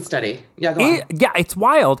 Science study. Yeah, go on. Yeah, it's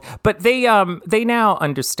wild. But they now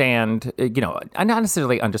understand, not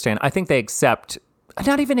necessarily understand. I think they accept,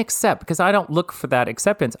 not even accept, because I don't look for that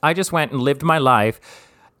acceptance. I just went and lived my life,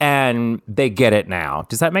 and they get it now.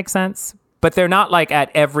 Does that make sense? But they're not like at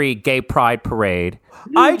every gay pride parade.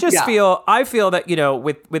 I feel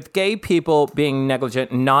that, with gay people being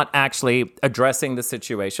negligent, not actually addressing the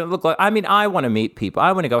situation. Look, I want to meet people.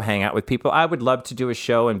 I want to go hang out with people. I would love to do a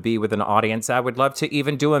show and be with an audience. I would love to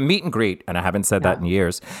even do a meet and greet. And I haven't said that in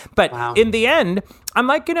years. But in the end, I'm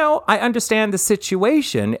like, I understand the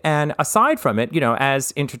situation. And aside from it,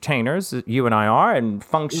 as entertainers, you and I are, and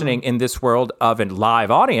functioning in this world of a live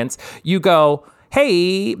audience, you go,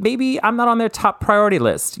 hey, maybe I'm not on their top priority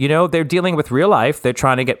list. They're dealing with real life. They're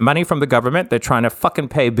trying to get money from the government. They're trying to fucking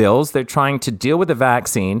pay bills. They're trying to deal with the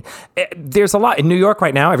vaccine. There's a lot. In New York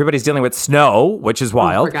right now, everybody's dealing with snow, which is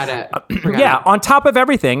wild. Forgot it. On top of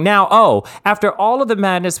everything. Now, after all of the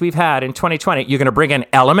madness we've had in 2020, you're going to bring in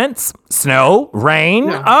elements, snow, rain.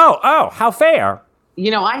 No. Oh, how fair.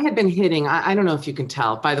 I had been hitting, I don't know if you can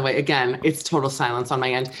tell, by the way, again, it's total silence on my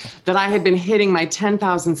end, that I had been hitting my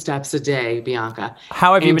 10,000 steps a day, Bianca.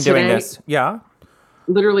 How have you been doing this? Yeah.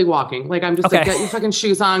 Literally walking. Like, I'm just like, get your fucking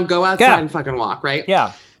shoes on, go outside and fucking walk, right?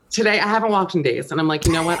 Yeah. Today, I haven't walked in days. And I'm like,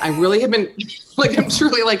 you know what? I really have been, like, I'm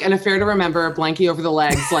truly like an affair to remember, blankie over the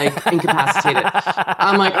legs, like incapacitated.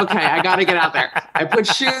 I'm like, okay, I got to get out there. I put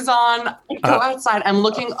shoes on, I go outside. I'm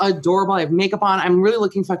looking adorable. I have makeup on. I'm really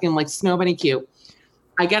looking fucking like Snow Bunny cute.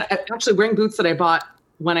 I get actually wearing boots that I bought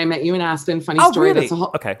when I met you in Aspen. Funny story. Really? That's a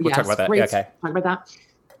whole, okay, we'll talk about that. Yeah, okay. Talk about that.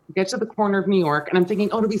 Get to the corner of New York, and I'm thinking,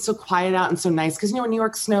 it'll be so quiet out and so nice. Because, when New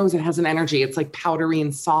York snows, it has an energy. It's like powdery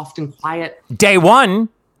and soft and quiet. Day one.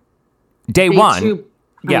 Day one. Two.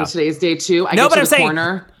 Yeah. Today's day 2. I no, get but to I'm the saying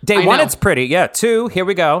corner. Day 1, it's pretty. Yeah, 2, here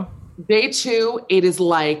we go. Day 2, it is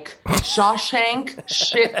like Shawshank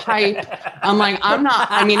shit pipe. I'm like, I'm not,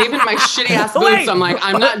 even my shitty ass boots, I'm like,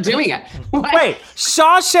 I'm not doing it. Wait,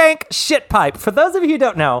 Shawshank shit pipe. For those of you who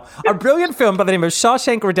don't know, a brilliant film by the name of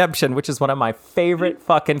Shawshank Redemption, which is one of my favorite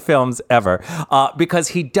fucking films ever, because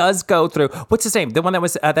he does go through, what's his name? The one that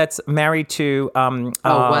was, that's married to,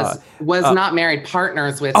 was not married,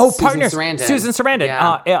 partners with Susan Sarandon. Susan Sarandon.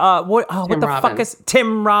 Yeah. What the fuck is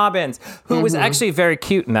Tim Robbins, who was actually very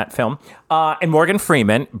cute in that film. And Morgan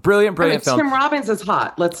Freeman, brilliant film. Tim Robbins is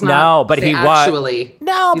hot. Let's not. No, but he was actually.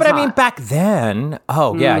 No, but hot. Back then.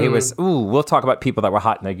 Oh yeah, he was. Ooh, we'll talk about people that were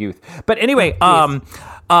hot in their youth. But anyway,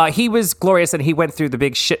 he was glorious, and he went through the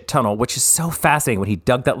big shit tunnel, which is so fascinating when he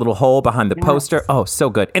dug that little hole behind the poster. Oh, so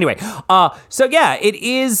good. Anyway, so yeah, it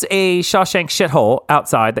is a Shawshank shithole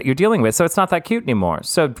outside that you're dealing with, so it's not that cute anymore.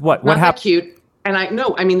 So what happened? Not that cute.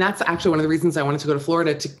 And that's actually one of the reasons I wanted to go to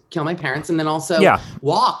Florida to kill my parents and then also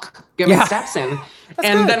walk, get my steps in.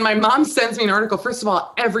 And then my mom sends me an article. First of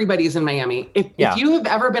all, everybody's in Miami. If you have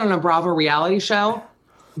ever been on a Bravo reality show,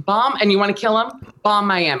 bomb, and you want to kill them, bomb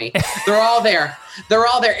Miami. They're all there.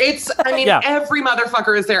 It's, every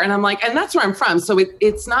motherfucker is there. And I'm like, and that's where I'm from. So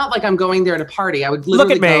it's not like I'm going there to party. I would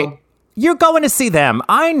literally Look at me. You're going to see them.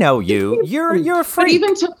 I know you. You're a freak.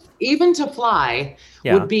 But even to fly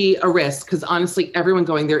would be a risk because honestly, everyone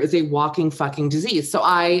going there is a walking fucking disease. So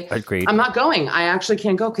Agreed. I'm not going. I actually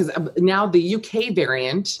can't go because now the UK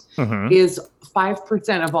variant is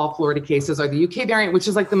 5% of all Florida cases are the UK variant, which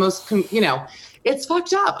is like the most, it's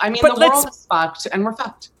fucked up. The world is fucked and we're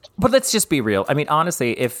fucked. But let's just be real.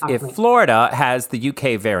 Honestly, if Florida has the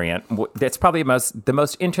UK variant, that's probably the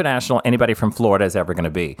most international anybody from Florida is ever going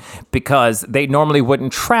to be because they normally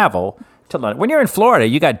wouldn't travel to London. When you're in Florida,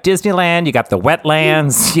 you got Disneyland, you got the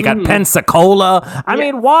wetlands, you got Pensacola.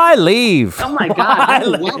 Why leave? Oh my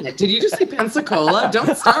God. Did you just say Pensacola?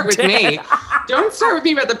 Don't start with me. Don't start with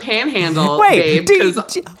me about the panhandle, babe.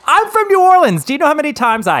 I'm from New Orleans. Do you know how many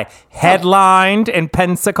times I headlined in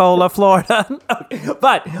Pensacola, Florida?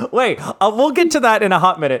 But wait, we'll get to that in a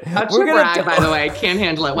hot minute. We're gonna brag, by the way. Can't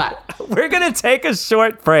handle it. What? We're going to take a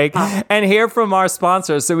short break and hear from our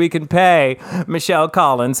sponsors so we can pay Michelle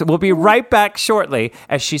Collins. We'll be right back shortly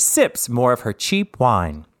as she sips more of her cheap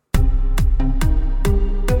wine.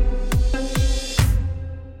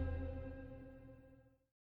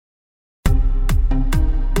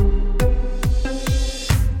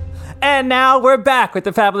 And now we're back with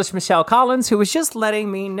the fabulous Michelle Collins, who was just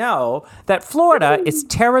letting me know that Florida is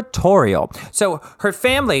territorial. So her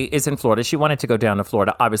family is in Florida. She wanted to go down to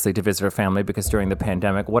Florida, obviously, to visit her family because during the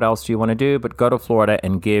pandemic, what else do you want to do but go to Florida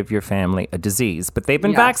and give your family a disease? But they've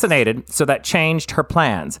been vaccinated, so that changed her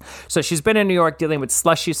plans. So she's been in New York dealing with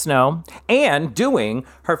slushy snow and doing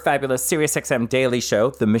her fabulous SiriusXM daily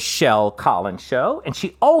show, The Michelle Collins Show. And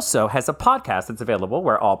she also has a podcast that's available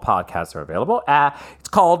where all podcasts are available. It's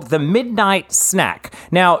called The Midnight Snack.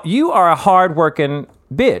 Now, you are a hardworking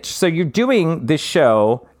bitch, so you're doing this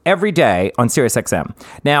show every day on SiriusXM.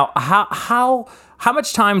 Now, how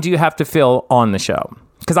much time do you have to fill on the show?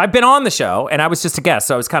 Because I've been on the show, and I was just a guest,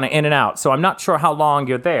 so I was kind of in and out. So I'm not sure how long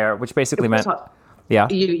you're there, which basically meant... Yeah.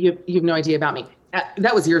 You have no idea about me.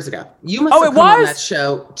 That was years ago. You must have come on that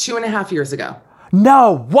show 2.5 years ago.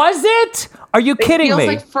 No, was it? Are you kidding me? It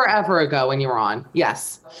feels like forever ago when you were on.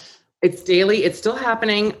 Yes. It's daily. It's still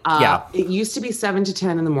happening. It used to be 7 to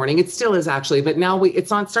 10 in the morning. It still is actually, but now it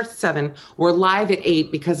starts at 7. We're live at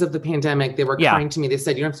 8 because of the pandemic. They were kind to me. They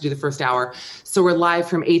said, you don't have to do the first hour. So we're live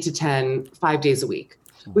from 8 to 10, 5 days a week.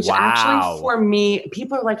 Which actually for me,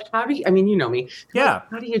 people are like, how do you, I mean, you know me. Like,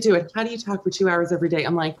 how do you do it? How do you talk for 2 hours every day?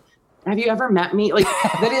 I'm like, have you ever met me? Like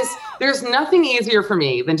there's nothing easier for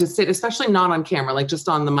me than to sit, especially not on camera, like just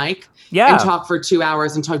on the mic and talk for 2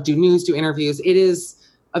 hours and do news, do interviews. It is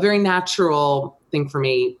a very natural thing for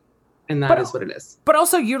me. And that is what it is. But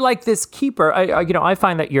also, you're like this keeper. I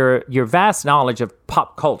find that your vast knowledge of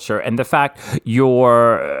pop culture and the fact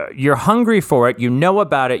you're hungry for it, you know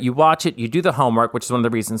about it, you watch it, you do the homework, which is one of the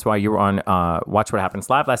reasons why you were on Watch What Happens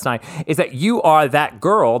Live last night, is that you are that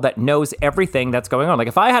girl that knows everything that's going on. Like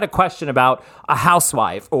if I had a question about a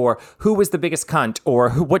housewife or who was the biggest cunt or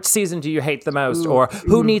which season do you hate the most or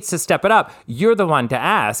who needs to step it up, you're the one to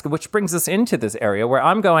ask, which brings us into this area where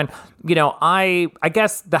I'm going, I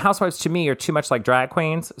guess the housewives to me are too much like drag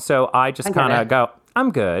queens. So I just kind of go, I'm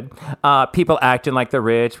good. People acting like they're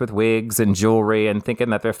rich with wigs and jewelry and thinking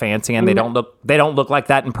that they're fancy and they don't look like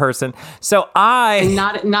that in person. So and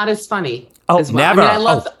not as funny. Oh, as well. never. I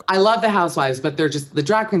mean, I love the housewives, but they're just, the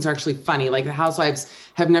drag queens are actually funny. Like the housewives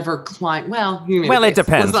have never climbed. Well, it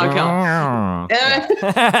depends. Have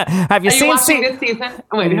you seen this season?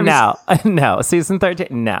 Wait, no, season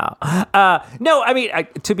 13. No. No. I mean,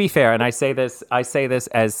 to be fair, and I say this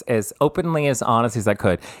as openly as honest as I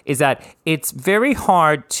could, is that it's very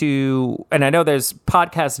hard to, and I know there's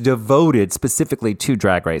podcasts devoted specifically to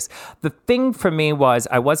Drag Race. The thing for me was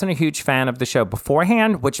I wasn't a huge fan of the show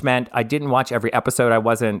beforehand, which meant I didn't watch every episode. I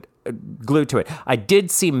wasn't glued to it. I did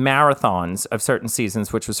see marathons of certain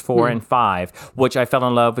seasons, which was 4 and 5, which I fell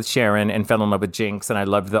in love with Sharon and fell in love with Jinx, and I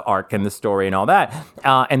loved the arc and the story and all that.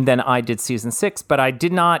 And then I did season 6, but I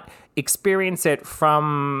did not experience it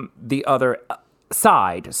from the other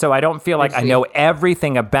side. So I don't feel like I know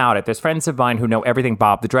everything about it. There's friends of mine who know everything.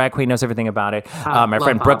 Bob, the drag queen, knows everything about it. My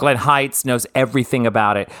friend Bob. Brooklyn Heights knows everything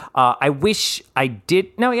about it. I wish I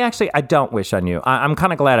did. No, actually, I don't wish I knew. I'm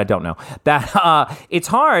kind of glad I don't know. That it's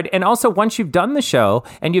hard. And also, once you've done the show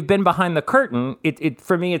and you've been behind the curtain, it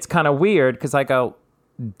for me, it's kind of weird because I go,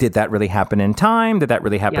 did that really happen in time? Did that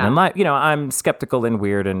really happen in life? I'm skeptical and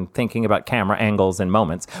weird and thinking about camera angles and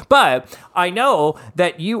moments. But I know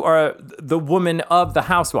that you are the woman of the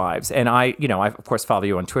housewives. And I of course follow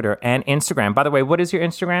you on Twitter and Instagram. By the way, what is your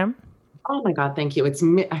Instagram? Oh my God, thank you.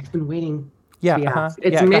 I've been waiting. Yeah.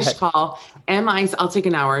 It's Mish Call. I'll take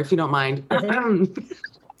an hour if you don't mind.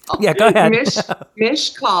 Yeah, go ahead.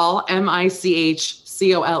 Mish Call,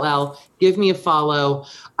 MICHCOLL. Give me a follow.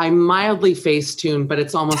 I'm mildly Facetune, but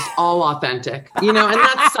it's almost all authentic, and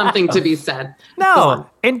that's something to be said. No,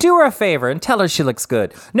 and do her a favor and tell her she looks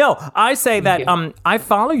good. No, I say that I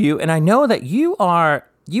follow you and I know that you are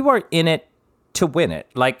in it to win it.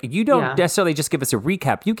 Like, you don't necessarily just give us a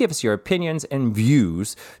recap. You give us your opinions and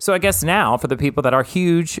views. So I guess now, for the people that are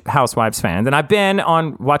huge Housewives fans, and I've been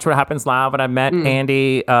on Watch What Happens Live, and I met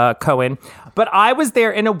Andy Cohen, but I was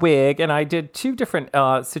there in a wig, and I did 2 different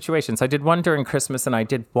situations. I did one during Christmas, and I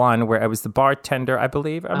did one where I was the bartender, I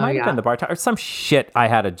believe. I might have been the bartender, or some shit I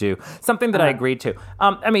had to do. Something that I agreed to.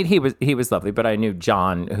 I mean, he was lovely, but I knew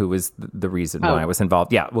John, who was the reason why I was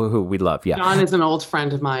involved. Yeah, who we love, John is an old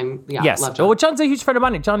friend of mine. Yeah, yes. Love John. John's a huge friend of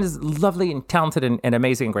mine. John is lovely and talented and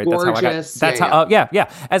amazing and great. Gorgeous. That's how I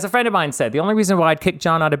got. As a friend of mine said, the only reason why I'd kick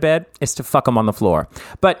John out of bed is to fuck him on the floor.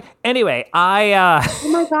 But anyway, oh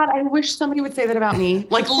my God, I wish somebody would say that about me.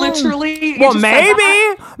 Like, literally. Well,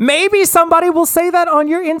 maybe somebody will say that on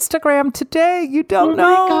your Instagram today. You don't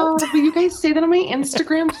know. Oh my God, will you guys say that on my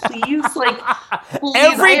Instagram, please? Like, Please,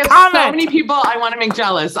 Every I have comment. so many people I want to make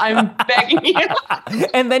jealous. I'm begging you.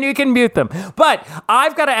 And then you can mute them. But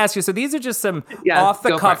I've got to ask you. So these are just some off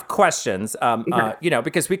the cuff questions.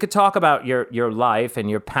 Because we could talk about your life and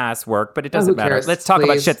your past work, but it doesn't matter. Cares? Let's talk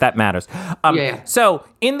about shit that matters. So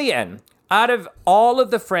in the end, out of all of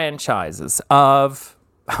the franchises of,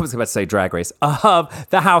 I was about to say Drag Race, of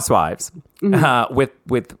the Housewives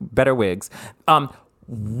with better wigs,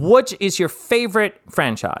 which is your favorite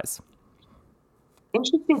franchise?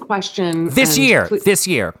 Interesting question. This year.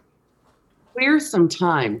 Clear some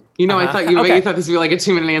time. I thought you thought this would be like a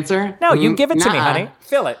 2-minute answer. No, you give it to me, honey.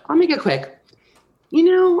 Fill it. I'll make it quick.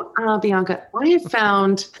 Bianca, I have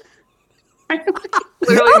found...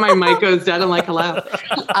 Literally, my mic goes dead. I'm like, hello.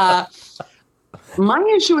 My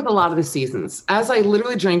issue with a lot of the seasons, as I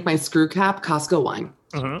literally drank my screw cap Costco wine.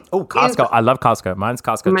 Mm-hmm. Oh, Costco. I love Costco. Mine's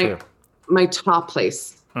Costco, too. My top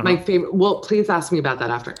place. Mm-hmm. My favorite. Well, please ask me about that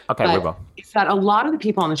after. Okay, we will. It's that a lot of the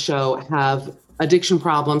people on the show have addiction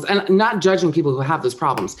problems, and not judging people who have those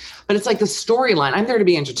problems, but it's like the storyline. I'm there to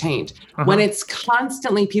be entertained. When it's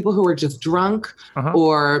constantly people who are just drunk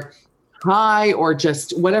or high or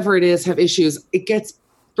just whatever it is, have issues,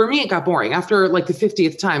 for me, it got boring. After like the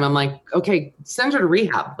 50th time, I'm like, okay, send her to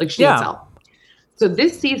rehab. Like she needs help. So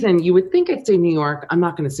this season, you would think I'd say New York. I'm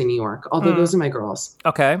not going to say New York, although those are my girls.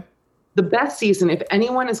 Okay. The best season, if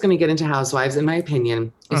anyone is going to get into Housewives, in my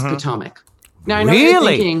opinion, is Potomac. Now, I know you're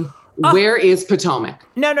thinking, where is Potomac?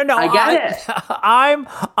 No. I get it.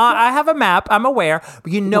 I have a map. I'm aware.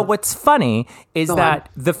 But you know what's funny is that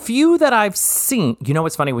the few that I've seen, you know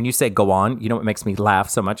what's funny when you say go on, you know what makes me laugh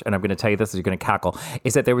so much, and I'm going to tell you this, you're going to cackle,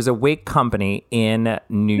 is that there was a wig company in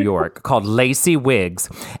New York called Lacey Wigs,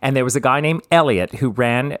 and there was a guy named Elliot who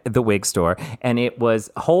ran the wig store, and it was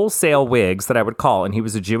wholesale wigs that I would call, and he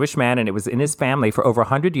was a Jewish man, and it was in his family for over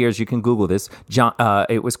 100 years. You can Google this.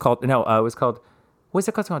 It was called what's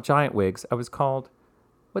it called? Giant Wigs. I was called,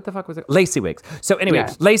 what the fuck was it? Lacey Wigs. So anyway,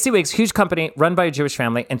 Lacey Wigs, huge company run by a Jewish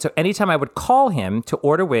family. And so anytime I would call him to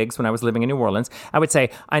order wigs when I was living in New Orleans, I would say,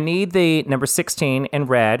 I need the number 16 in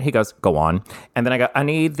red. He goes, go on. And then I go, I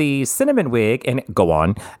need the cinnamon wig and go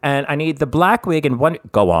on. And I need the black wig and one,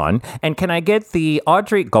 go on. And can I get the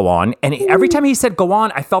Audrey, go on. And every time he said go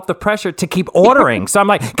on, I felt the pressure to keep ordering. So I'm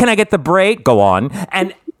like, can I get the braid? Go on.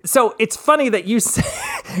 And so it's funny that you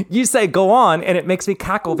say go on, and it makes me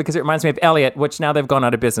cackle because it reminds me of Elliot, which now they've gone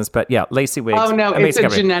out of business. But yeah, Lacey Wigs. Oh no, it's a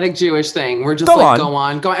genetic Jewish thing. We're just go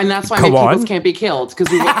on, and that's why peoples can't be killed, because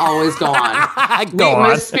we will always go on.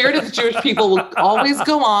 The spirit of the Jewish people will always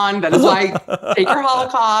go on. That is why take your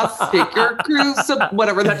Holocaust, take your cruise,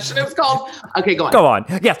 whatever that shit is called. Okay, go on. Go on.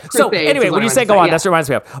 Yes. So anyway, when you say go on, that's what it reminds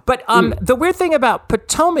me of. But the weird thing about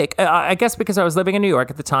Potomac, I guess because I was living in New York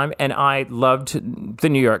at the time, and I loved the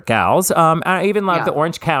New York gals. I even loved the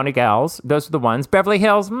Orange County gals. Those are the ones. Beverly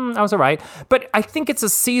Hills, I was all right. But I think it's a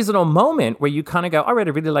seasonal moment where you kind of go, all right,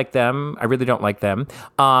 I really like them. I really don't like them.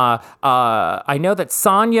 I know that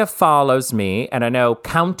Sonia follows me, and I know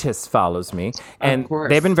Countess follows me. And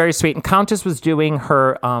they've been very sweet. And Countess was doing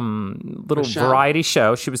her little variety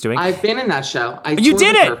show she was doing. I've been in that show. You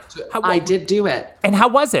did it? I did do it. And how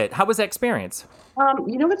was it? How was that experience?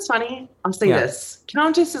 You know what's funny? I'll say this.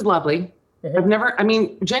 Countess is lovely.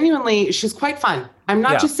 Genuinely, she's quite fun. I'm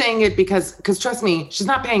not just saying it because trust me, she's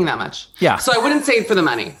not paying that much. Yeah. So I wouldn't say it for the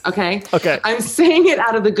money. Okay. Okay. I'm saying it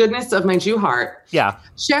out of the goodness of my Jew heart. Yeah.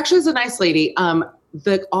 She actually is a nice lady.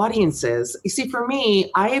 The audiences, you see, for me,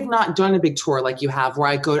 I have not done a big tour like you have where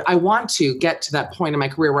I want to get to that point in my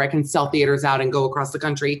career where I can sell theaters out and go across the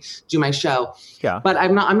country, do my show. Yeah. But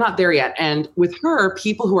I'm not there yet. And with her,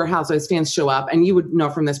 people who are Housewives fans show up, and you would know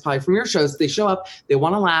from this probably from your shows, they show up, they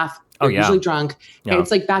want to laugh. They're usually drunk. Yeah. And it's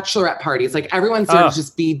like bachelorette parties. Like everyone's there to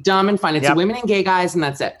just be dumb and fun. It's women and gay guys, and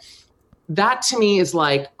that's it. That to me is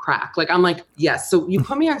like crack. Like I'm like, yes. So you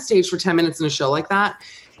put me on stage for 10 minutes in a show like that,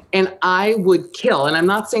 and I would kill. And I'm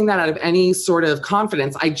not saying that out of any sort of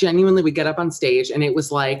confidence. I genuinely would get up on stage, and it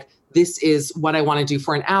was like, this is what I want to do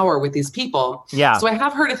for an hour with these people. Yeah. So I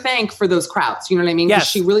have her to thank for those crowds. You know what I mean? Because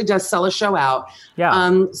she really does sell a show out.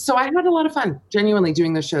 Yeah. So I had a lot of fun genuinely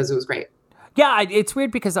doing those shows. It was great. Yeah, it's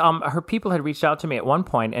weird because her people had reached out to me at one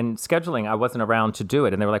point, and scheduling, I wasn't around to do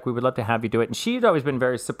it. And they were like, we would love to have you do it. And she'd always been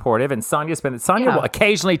very supportive. And Sonia will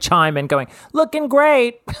occasionally chime in going, looking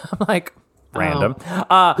great. I'm like, random.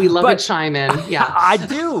 We love a chime in. Yeah. I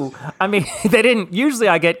do. I mean, they didn't. Usually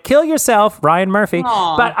I get kill yourself, Ryan Murphy.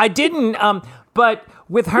 Aww. But I didn't. But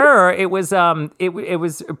with her, it was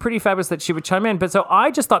pretty fabulous that she would chime in. But so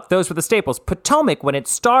I just thought those were the staples. Potomac, when it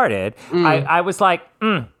started, I was like,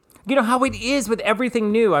 You know how it is with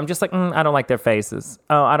everything new. I'm just like, I don't like their faces.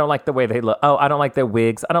 Oh, I don't like the way they look. Oh, I don't like their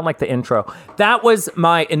wigs. I don't like the intro. That was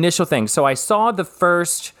my initial thing. So I saw the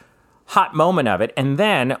first hot moment of it. And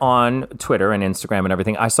then on Twitter and Instagram and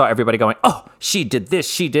everything, I saw everybody going, oh, she did this,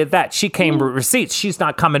 she did that. She came with receipts. She's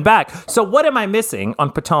not coming back. So what am I missing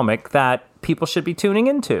on Potomac that people should be tuning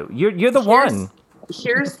into? You're the one.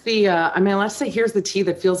 Here's the, let's say here's the tea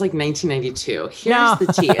that feels like 1992. Here's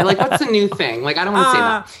the tea. Like, what's the new thing? Like, I don't want to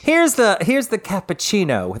say that. Here's the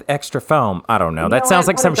cappuccino with extra foam. I don't know. That sounds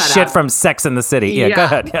like some shit from Sex and the City. Yeah, go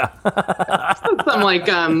ahead. Yeah. Some like,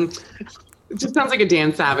 it just sounds like a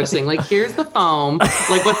Dan Savage thing. Like, here's the foam.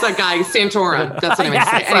 Like, what's that guy? Santorum. That's what I meant to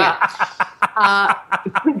say.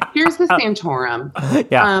 Anyway, here's the Santorum.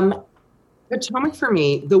 Yeah. Potomac, for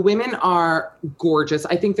me, the women are gorgeous.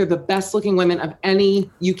 I think they're the best looking women of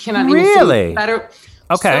any. You cannot really even see better.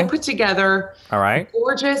 Okay. So put together. All right.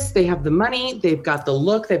 Gorgeous. They have the money. They've got the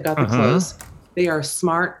look. They've got the clothes. They are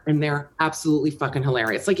smart and they're absolutely fucking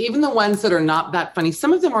hilarious. Like, even the ones that are not that funny,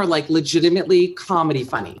 some of them are like legitimately comedy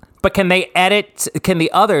funny. But can the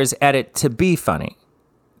others edit to be funny?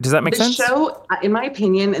 Does that make sense? The show, in my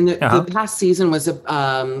opinion, and the past season was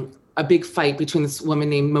a big fight between this woman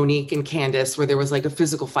named Monique and Candace, where there was like a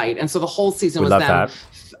physical fight. And so the whole season was them. That.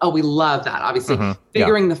 Oh, we love that, obviously.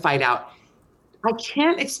 Figuring the fight out. I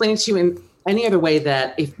can't explain it to you in any other way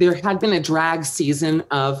that if there had been a drag season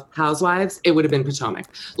of Housewives, it would have been Potomac.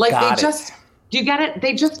 Like, do you get it?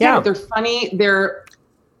 They just get it. They're funny. They're,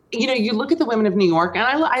 you look at the women of New York, and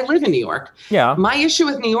I live in New York. Yeah. My issue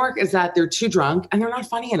with New York is that they're too drunk and they're not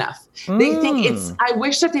funny enough. They think I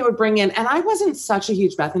wish that they would bring in, and I wasn't such a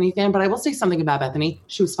huge Bethany fan, but I will say something about Bethany.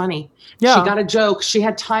 She was funny. Yeah. She got a joke. She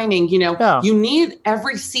had timing. You need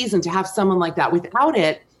every season to have someone like that. Without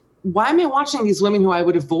it, why am I watching these women who I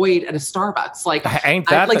would avoid at a Starbucks? Like, ain't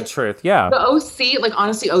that the truth? Yeah. The OC, like,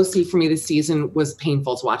 honestly, OC for me this season was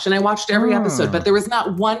painful to watch. And I watched every episode, but there was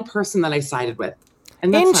not one person that I sided with.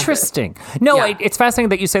 And that's interesting. No, it's fascinating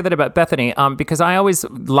that you say that about Bethany, because I always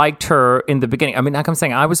liked her in the beginning. I mean, like I'm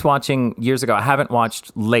saying, I was watching years ago. I haven't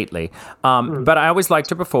watched lately, but I always liked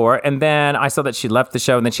her before. And then I saw that she left the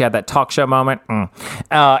show, and then she had that talk show moment. And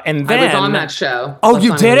then I was on that show. Oh,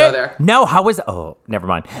 you did it? No, how was? Oh, never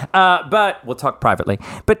mind. But we'll talk privately.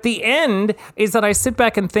 But the end is that I sit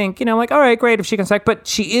back and think, like, all right, great if she comes back, but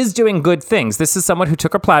she is doing good things. This is someone who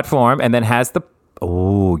took her platform and then has the.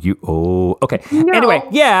 Okay. No. Anyway,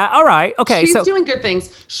 yeah, all right. Okay, she's doing good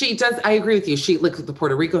things. She does. I agree with you. She looked at the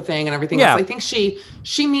Puerto Rico thing and everything else. I think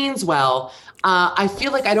she means well. I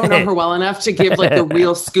feel like I don't know her well enough to give like the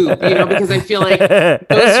real scoop, because I feel like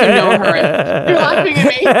those who know her, you're laughing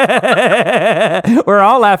at me. We're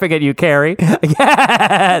all laughing at you, Carrie.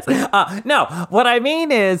 Yes. No, what I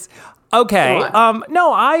mean is. Okay.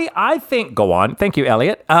 No, I think. Go on. Thank you,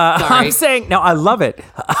 Elliot. I'm saying no. I love it.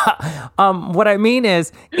 What I mean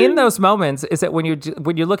is, in those moments, is that when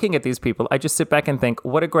you're looking at these people, I just sit back and think,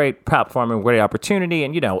 what a great platform and great opportunity.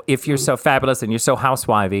 And if you're so fabulous and you're so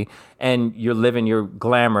housewivey and you're living your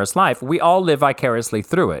glamorous life, we all live vicariously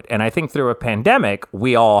through it. And I think through a pandemic,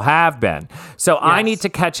 we all have been. So I need to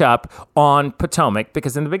catch up on Potomac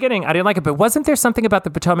because in the beginning I didn't like it. But wasn't there something about the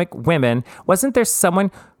Potomac women? Wasn't there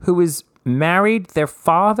someone who was married their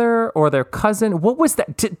father or their cousin? What was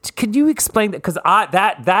that? Could you explain that? Because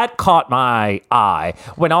that caught my eye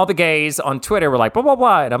when all the gays on Twitter were like, blah, blah,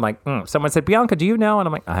 blah. And I'm like, someone said, Bianca, do you know? And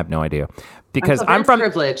I'm like, I have no idea. Because I'm from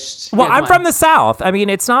privileged. Well, I'm from the South. I mean,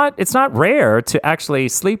 it's not rare to actually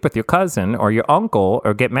sleep with your cousin or your uncle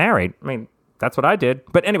or get married. I mean, that's what I did.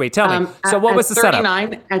 But anyway, tell me. So what was the setup?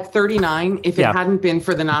 At 39, if it hadn't been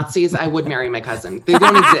for the Nazis, I would marry my cousin. They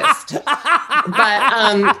don't exist. But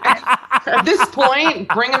at this point,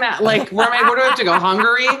 bring them out. Like, where do I have to go?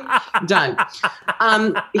 Hungary? Done.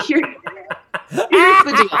 Here's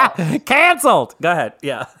the deal. Canceled. Go ahead.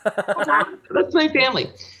 Yeah. That's my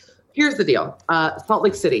family. Here's the deal. Salt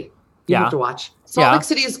Lake City. You have to watch. Salt Lake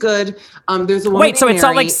City is good. There's a woman. Wait, so it's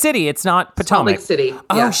Salt Lake City. It's not Potomac. Salt Lake City.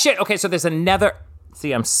 Oh shit. Okay, so there's another.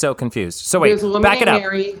 See, I'm so confused. So wait, back it up.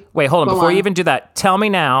 Wait, hold on. Before you even do that, tell me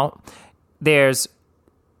now. There's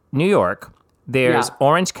New York. There's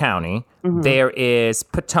Orange County. Mm-hmm. There is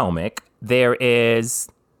Potomac. There is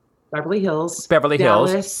Beverly Hills.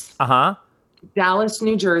 Dallas. Dallas,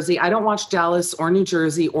 New Jersey. I don't watch Dallas or New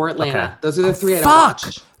Jersey or Atlanta. Okay. Those are the three I don't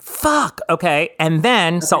watch. Fuck. Okay, and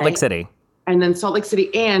then Salt Lake City. And then Salt Lake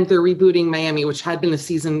City, and they're rebooting Miami, which had been a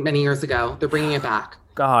season many years ago. They're bringing it back.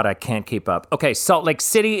 God, I can't keep up. Okay, Salt Lake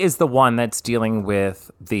City is the one that's dealing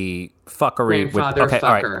with the fuckery. Grandfather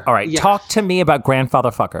fucker. All right. Yeah. Talk to me about grandfather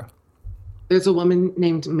fucker. There's a woman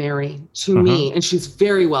named Mary to me, and she's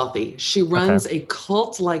very wealthy. She runs a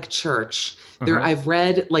cult-like church. I've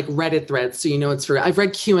read like Reddit threads, so you know it's true. I've read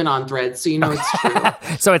QAnon threads, so you know it's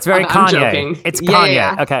true. So it's very Kanye. Joking. It's Kanye.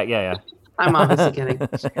 Yeah. Okay, yeah. I'm obviously kidding.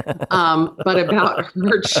 But about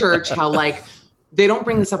her church, how like they don't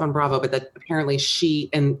bring this up on Bravo, but that apparently she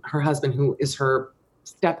and her husband, who is her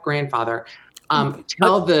step grandfather,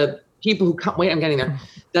 tell the people who come, wait, I'm getting there,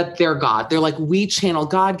 that they're God. They're like, we channel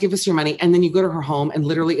God, give us your money. And then you go to her home and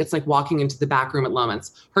literally it's like walking into the back room at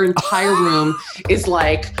Loman's. Her entire room is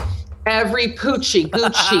like every Pucci,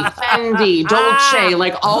 Gucci, Fendi, Dolce,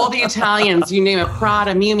 like all the Italians, you name it,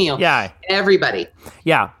 Prada, Miu Miu. Yeah. Everybody.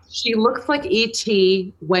 Yeah. She looks like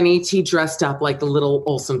E.T. when E.T. dressed up like the little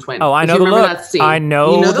Olsen twin. Oh, I know the look. That scene. I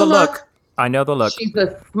know the look. I know the look. She's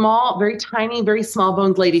a small, very tiny, very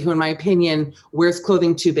small-boned lady who, in my opinion, wears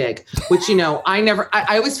clothing too big. Which, you know, I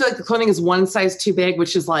always feel like the clothing is one size too big,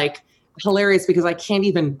 which is like hilarious because I can't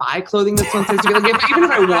even buy clothing that's one size too big. Like, even if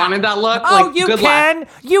I wanted that look, like, you good can. luck.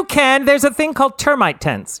 You can. There's a thing called termite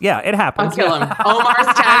tents. Yeah, it happens. I'll kill him. Omar's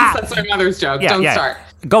tents. That's my mother's joke. Don't start.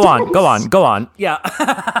 Go on. Yeah.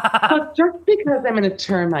 But just because I'm in a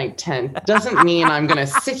termite tent doesn't mean I'm going to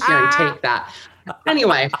sit here and take that.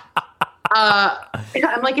 Anyway.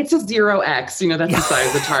 I'm like, it's a 0X, you know, that's the size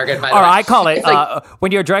of the Target, by the way. Or I call it,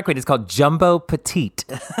 when you're a drag queen, it's called jumbo petite,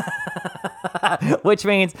 which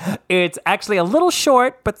means it's actually a little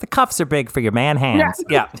short, but the cuffs are big for your man hands.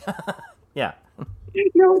 Yeah. Yeah. You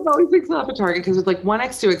know, it always makes me laugh at Target because it's like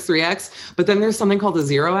 1X, 2X, 3X, but then there's something called a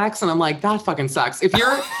 0X, and I'm like, that fucking sucks. If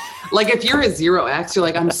you're a 0X, you're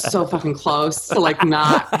like, I'm so fucking close to like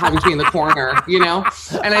not having to be in the corner, you know?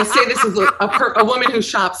 And I say this as a woman who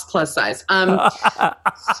shops plus size.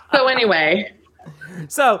 So anyway.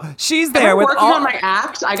 So she's there with working on my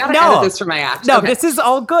act. I gotta edit this for my act. No, this is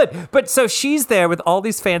all good. But so she's there with all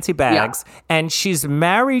these fancy bags, and she's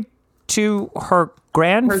married to her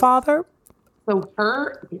grandfather. So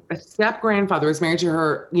her step grandfather was married to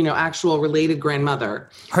her, you know, actual related grandmother.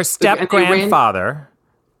 Her step grandfather.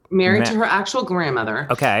 Married to her actual grandmother.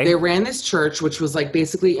 Okay. They ran this church, which was like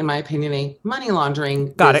basically, in my opinion, a money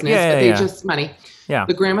laundering business. But they just money. Yeah.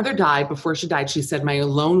 The grandmother died. Before she died, she said, my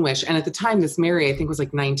lone wish, and at the time, this Mary, I think, was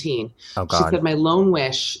like 19. Oh, God. She said, my lone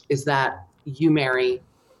wish is that you marry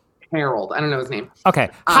Harold. I don't know his name. Okay.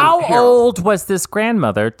 How old was this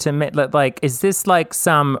grandmother to like, is this like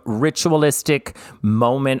some ritualistic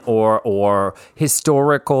moment or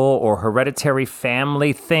historical or hereditary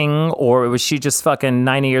family thing? Or was she just fucking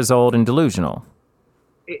 90 years old and delusional?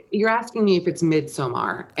 You're asking me if it's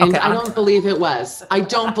Midsommar, and I don't believe it was. I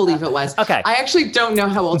don't believe it was. Okay. I actually don't know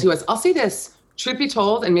how old he was. I'll say this. Truth be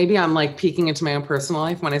told, and maybe I'm like peeking into my own personal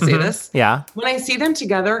life when I say this. Yeah. When I see them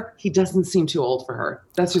together, he doesn't seem too old for her.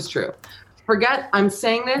 That's just true. Forget I'm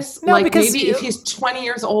saying this. No, like because maybe if he's 20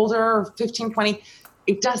 years older or 15, 20,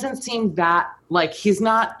 it doesn't seem that like he's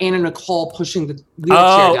not Anna Nicole pushing the wheelchair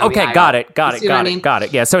down the aisle. Got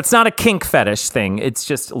it. Yeah, so it's not a kink fetish thing. It's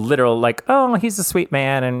just literal like, oh, he's a sweet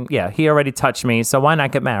man and yeah, he already touched me, so why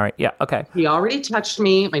not get married? Yeah, okay. He already touched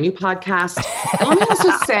me, my new podcast. And let me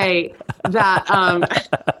also say that,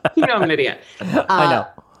 you know I'm an idiot. I know.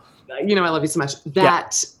 You know I love you so much.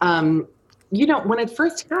 That, you know, when it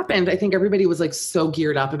first happened, I think everybody was like so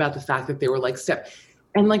geared up about the fact that they were like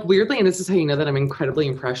and like weirdly, and this is how you know that I'm incredibly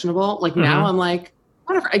impressionable. Like now I'm like,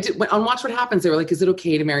 whatever. I did on Watch What Happens. They were like, "Is it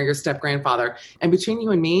okay to marry your step grandfather?" And between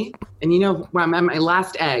you and me, and you know, I'm at my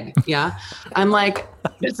last egg. Yeah, I'm like,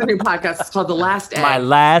 it's a new podcast. It's called The Last Egg. My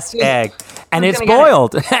last egg, and it's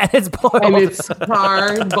boiled. And it's boiled. And it's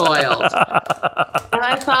hard boiled. And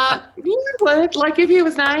I thought, you know what? Like if he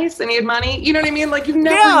was nice and he had money, you know what I mean? Like you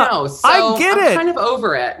never know. So I get it. I'm kind of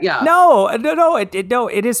over it. Yeah. No.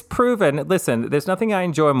 It is proven. Listen, there's nothing I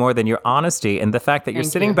enjoy more than your honesty and the fact that you're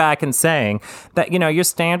sitting back and saying that, you know, your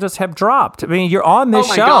standards have dropped. I mean, you're on this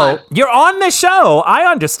show. God. You're on the show. I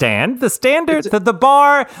understand the standards, the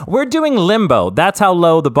bar. We're doing limbo. That's how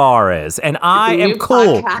low the bar is, and I am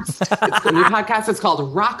cool. It's a new podcast. It's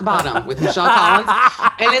called Rock Bottom with Michelle Collins,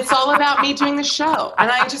 and it's all about me doing the show. And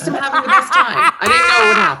I just am having the best time. I didn't know what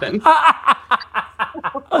would happen.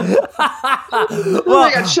 Oh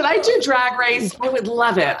my God, should I do Drag Race? I would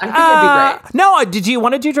love it. I think it'd be great. No, did you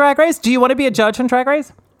want to do Drag Race? Do you want to be a judge on Drag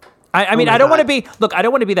Race? I mean, I don't want to be. Look, I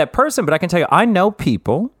don't want to be that person, but I can tell you, I know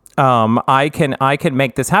people. I can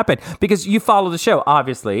make this happen because you follow the show,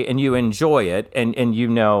 obviously, and you enjoy it, and you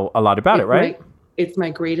know a lot about it, right? It's my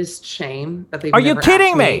greatest shame that they've Are you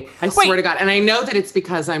kidding me? I swear to God. And I know that it's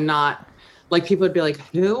because I'm not, like, people would be like,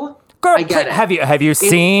 who? Girl, I get it. Have you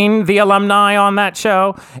seen the alumni on that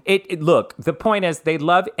show? Look, the point is they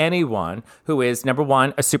love anyone who is, number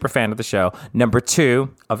one, a super fan of the show. Number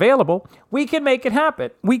two, available. We can make it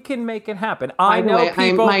happen. I know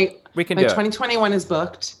people. We can do it. 2021 is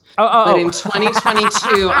booked. But in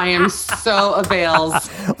 2022, I am so avails.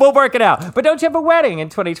 We'll work it out. But don't you have a wedding in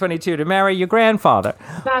 2022 to marry your grandfather?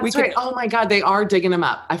 That's right. Oh my God, they are digging him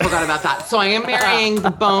up. I forgot about that. So I am marrying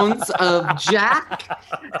the bones of Jack.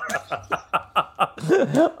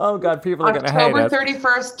 Oh God, people are going to hate us. October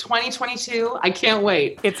 31st, 2022. I can't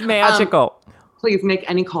wait. It's magical. Please make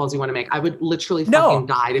any calls you want to make. I would literally fucking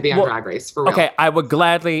die to be on Drag Race, for real. Okay, I would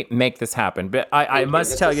gladly make this happen. But I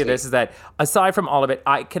must tell you this, is that aside from all of it,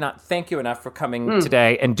 I cannot thank you enough for coming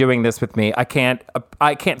today and doing this with me. I can't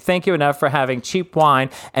thank you enough for having cheap wine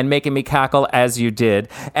and making me cackle as you did.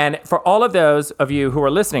 And for all of those of you who are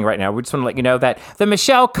listening right now, we just want to let you know that the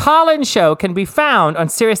Michelle Collins Show can be found on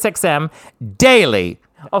SiriusXM daily.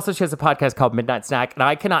 Also, she has a podcast called Midnight Snack, and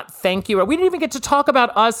I cannot thank you. We didn't even get to talk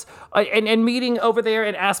about us and meeting over there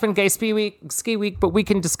in Aspen Gay Ski Week, but we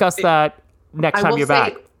can discuss that next time you're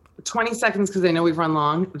back. 20 seconds, because I know we've run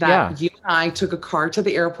long, that you and I took a car to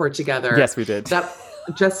the airport together. Yes, we did. That,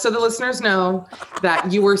 just so the listeners know,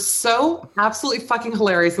 that you were so absolutely fucking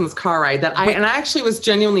hilarious in this car ride that I actually was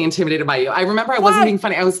genuinely intimidated by you. I remember I wasn't being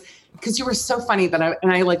funny. Because you were so funny that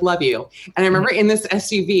I like love you. And I remember in this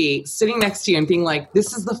SUV sitting next to you and being like,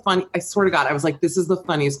 this is the fun. I swear to God, I was like, this is the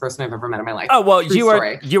funniest person I've ever met in my life. Oh, well, you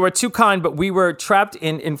were too kind, but we were trapped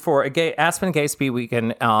in for a Aspen Gay Speed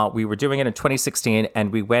Weekend. We were doing it in 2016,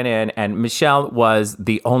 and we went in, and Michelle was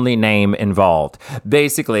the only name involved.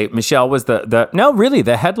 Basically, Michelle was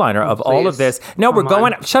the headliner of all of this. No, we're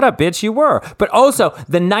going, shut up, bitch, you were. But also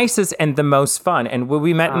the nicest and the most fun. And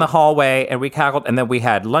we met in the hallway, and we cackled, and then we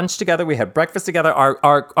had lunch together. We had breakfast together.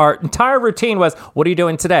 Our entire routine was, what are you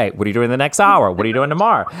doing today? What are you doing the next hour? What are you doing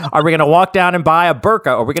tomorrow? Are we going to walk down and buy a burqa?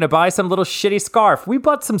 Or are we going to buy some little shitty scarf? We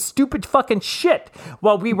bought some stupid fucking shit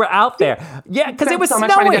while we were out there. Yeah, because it was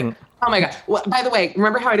snowing. Oh my God. Well, by the way,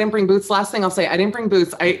 remember how I didn't bring boots? Last thing I'll say, I didn't bring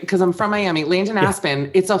boots because I'm from Miami, Landon Aspen.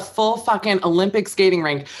 It's a full fucking Olympic skating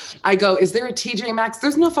rink. I go, is there a TJ Maxx?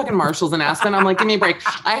 There's no fucking Marshalls in Aspen. I'm like, give me a break.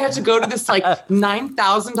 I had to go to this like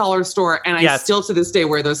 $9,000 store, and I still to this day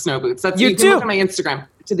wear those snow boots. You can look at my Instagram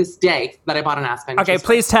to this day that I bought in Aspen. Okay,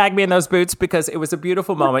 please tag me in those boots, because it was a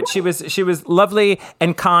beautiful moment. She was lovely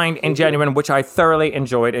and kind and genuine, which I thoroughly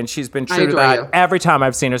enjoyed, and she's been true to that every time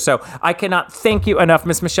I've seen her. So I cannot thank you enough,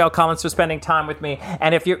 Miss Michelle Collins, for spending time with me.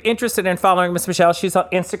 And if you're interested in following Miss Michelle, she's on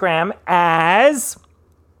Instagram as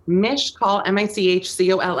Michcoll,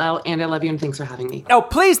 Michcoll, and I love you and thanks for having me. Oh,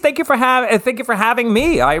 please, thank you for having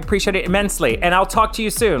me. I appreciate it immensely, and I'll talk to you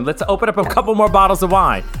soon. Let's open up a couple more bottles of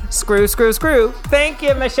wine. Screw. Thank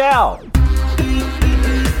you, Michelle.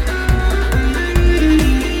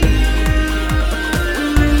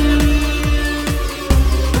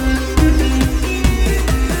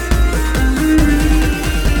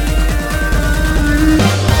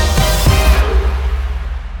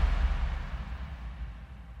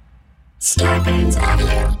 Starburns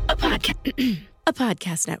Audio, a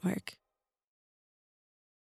podcast network.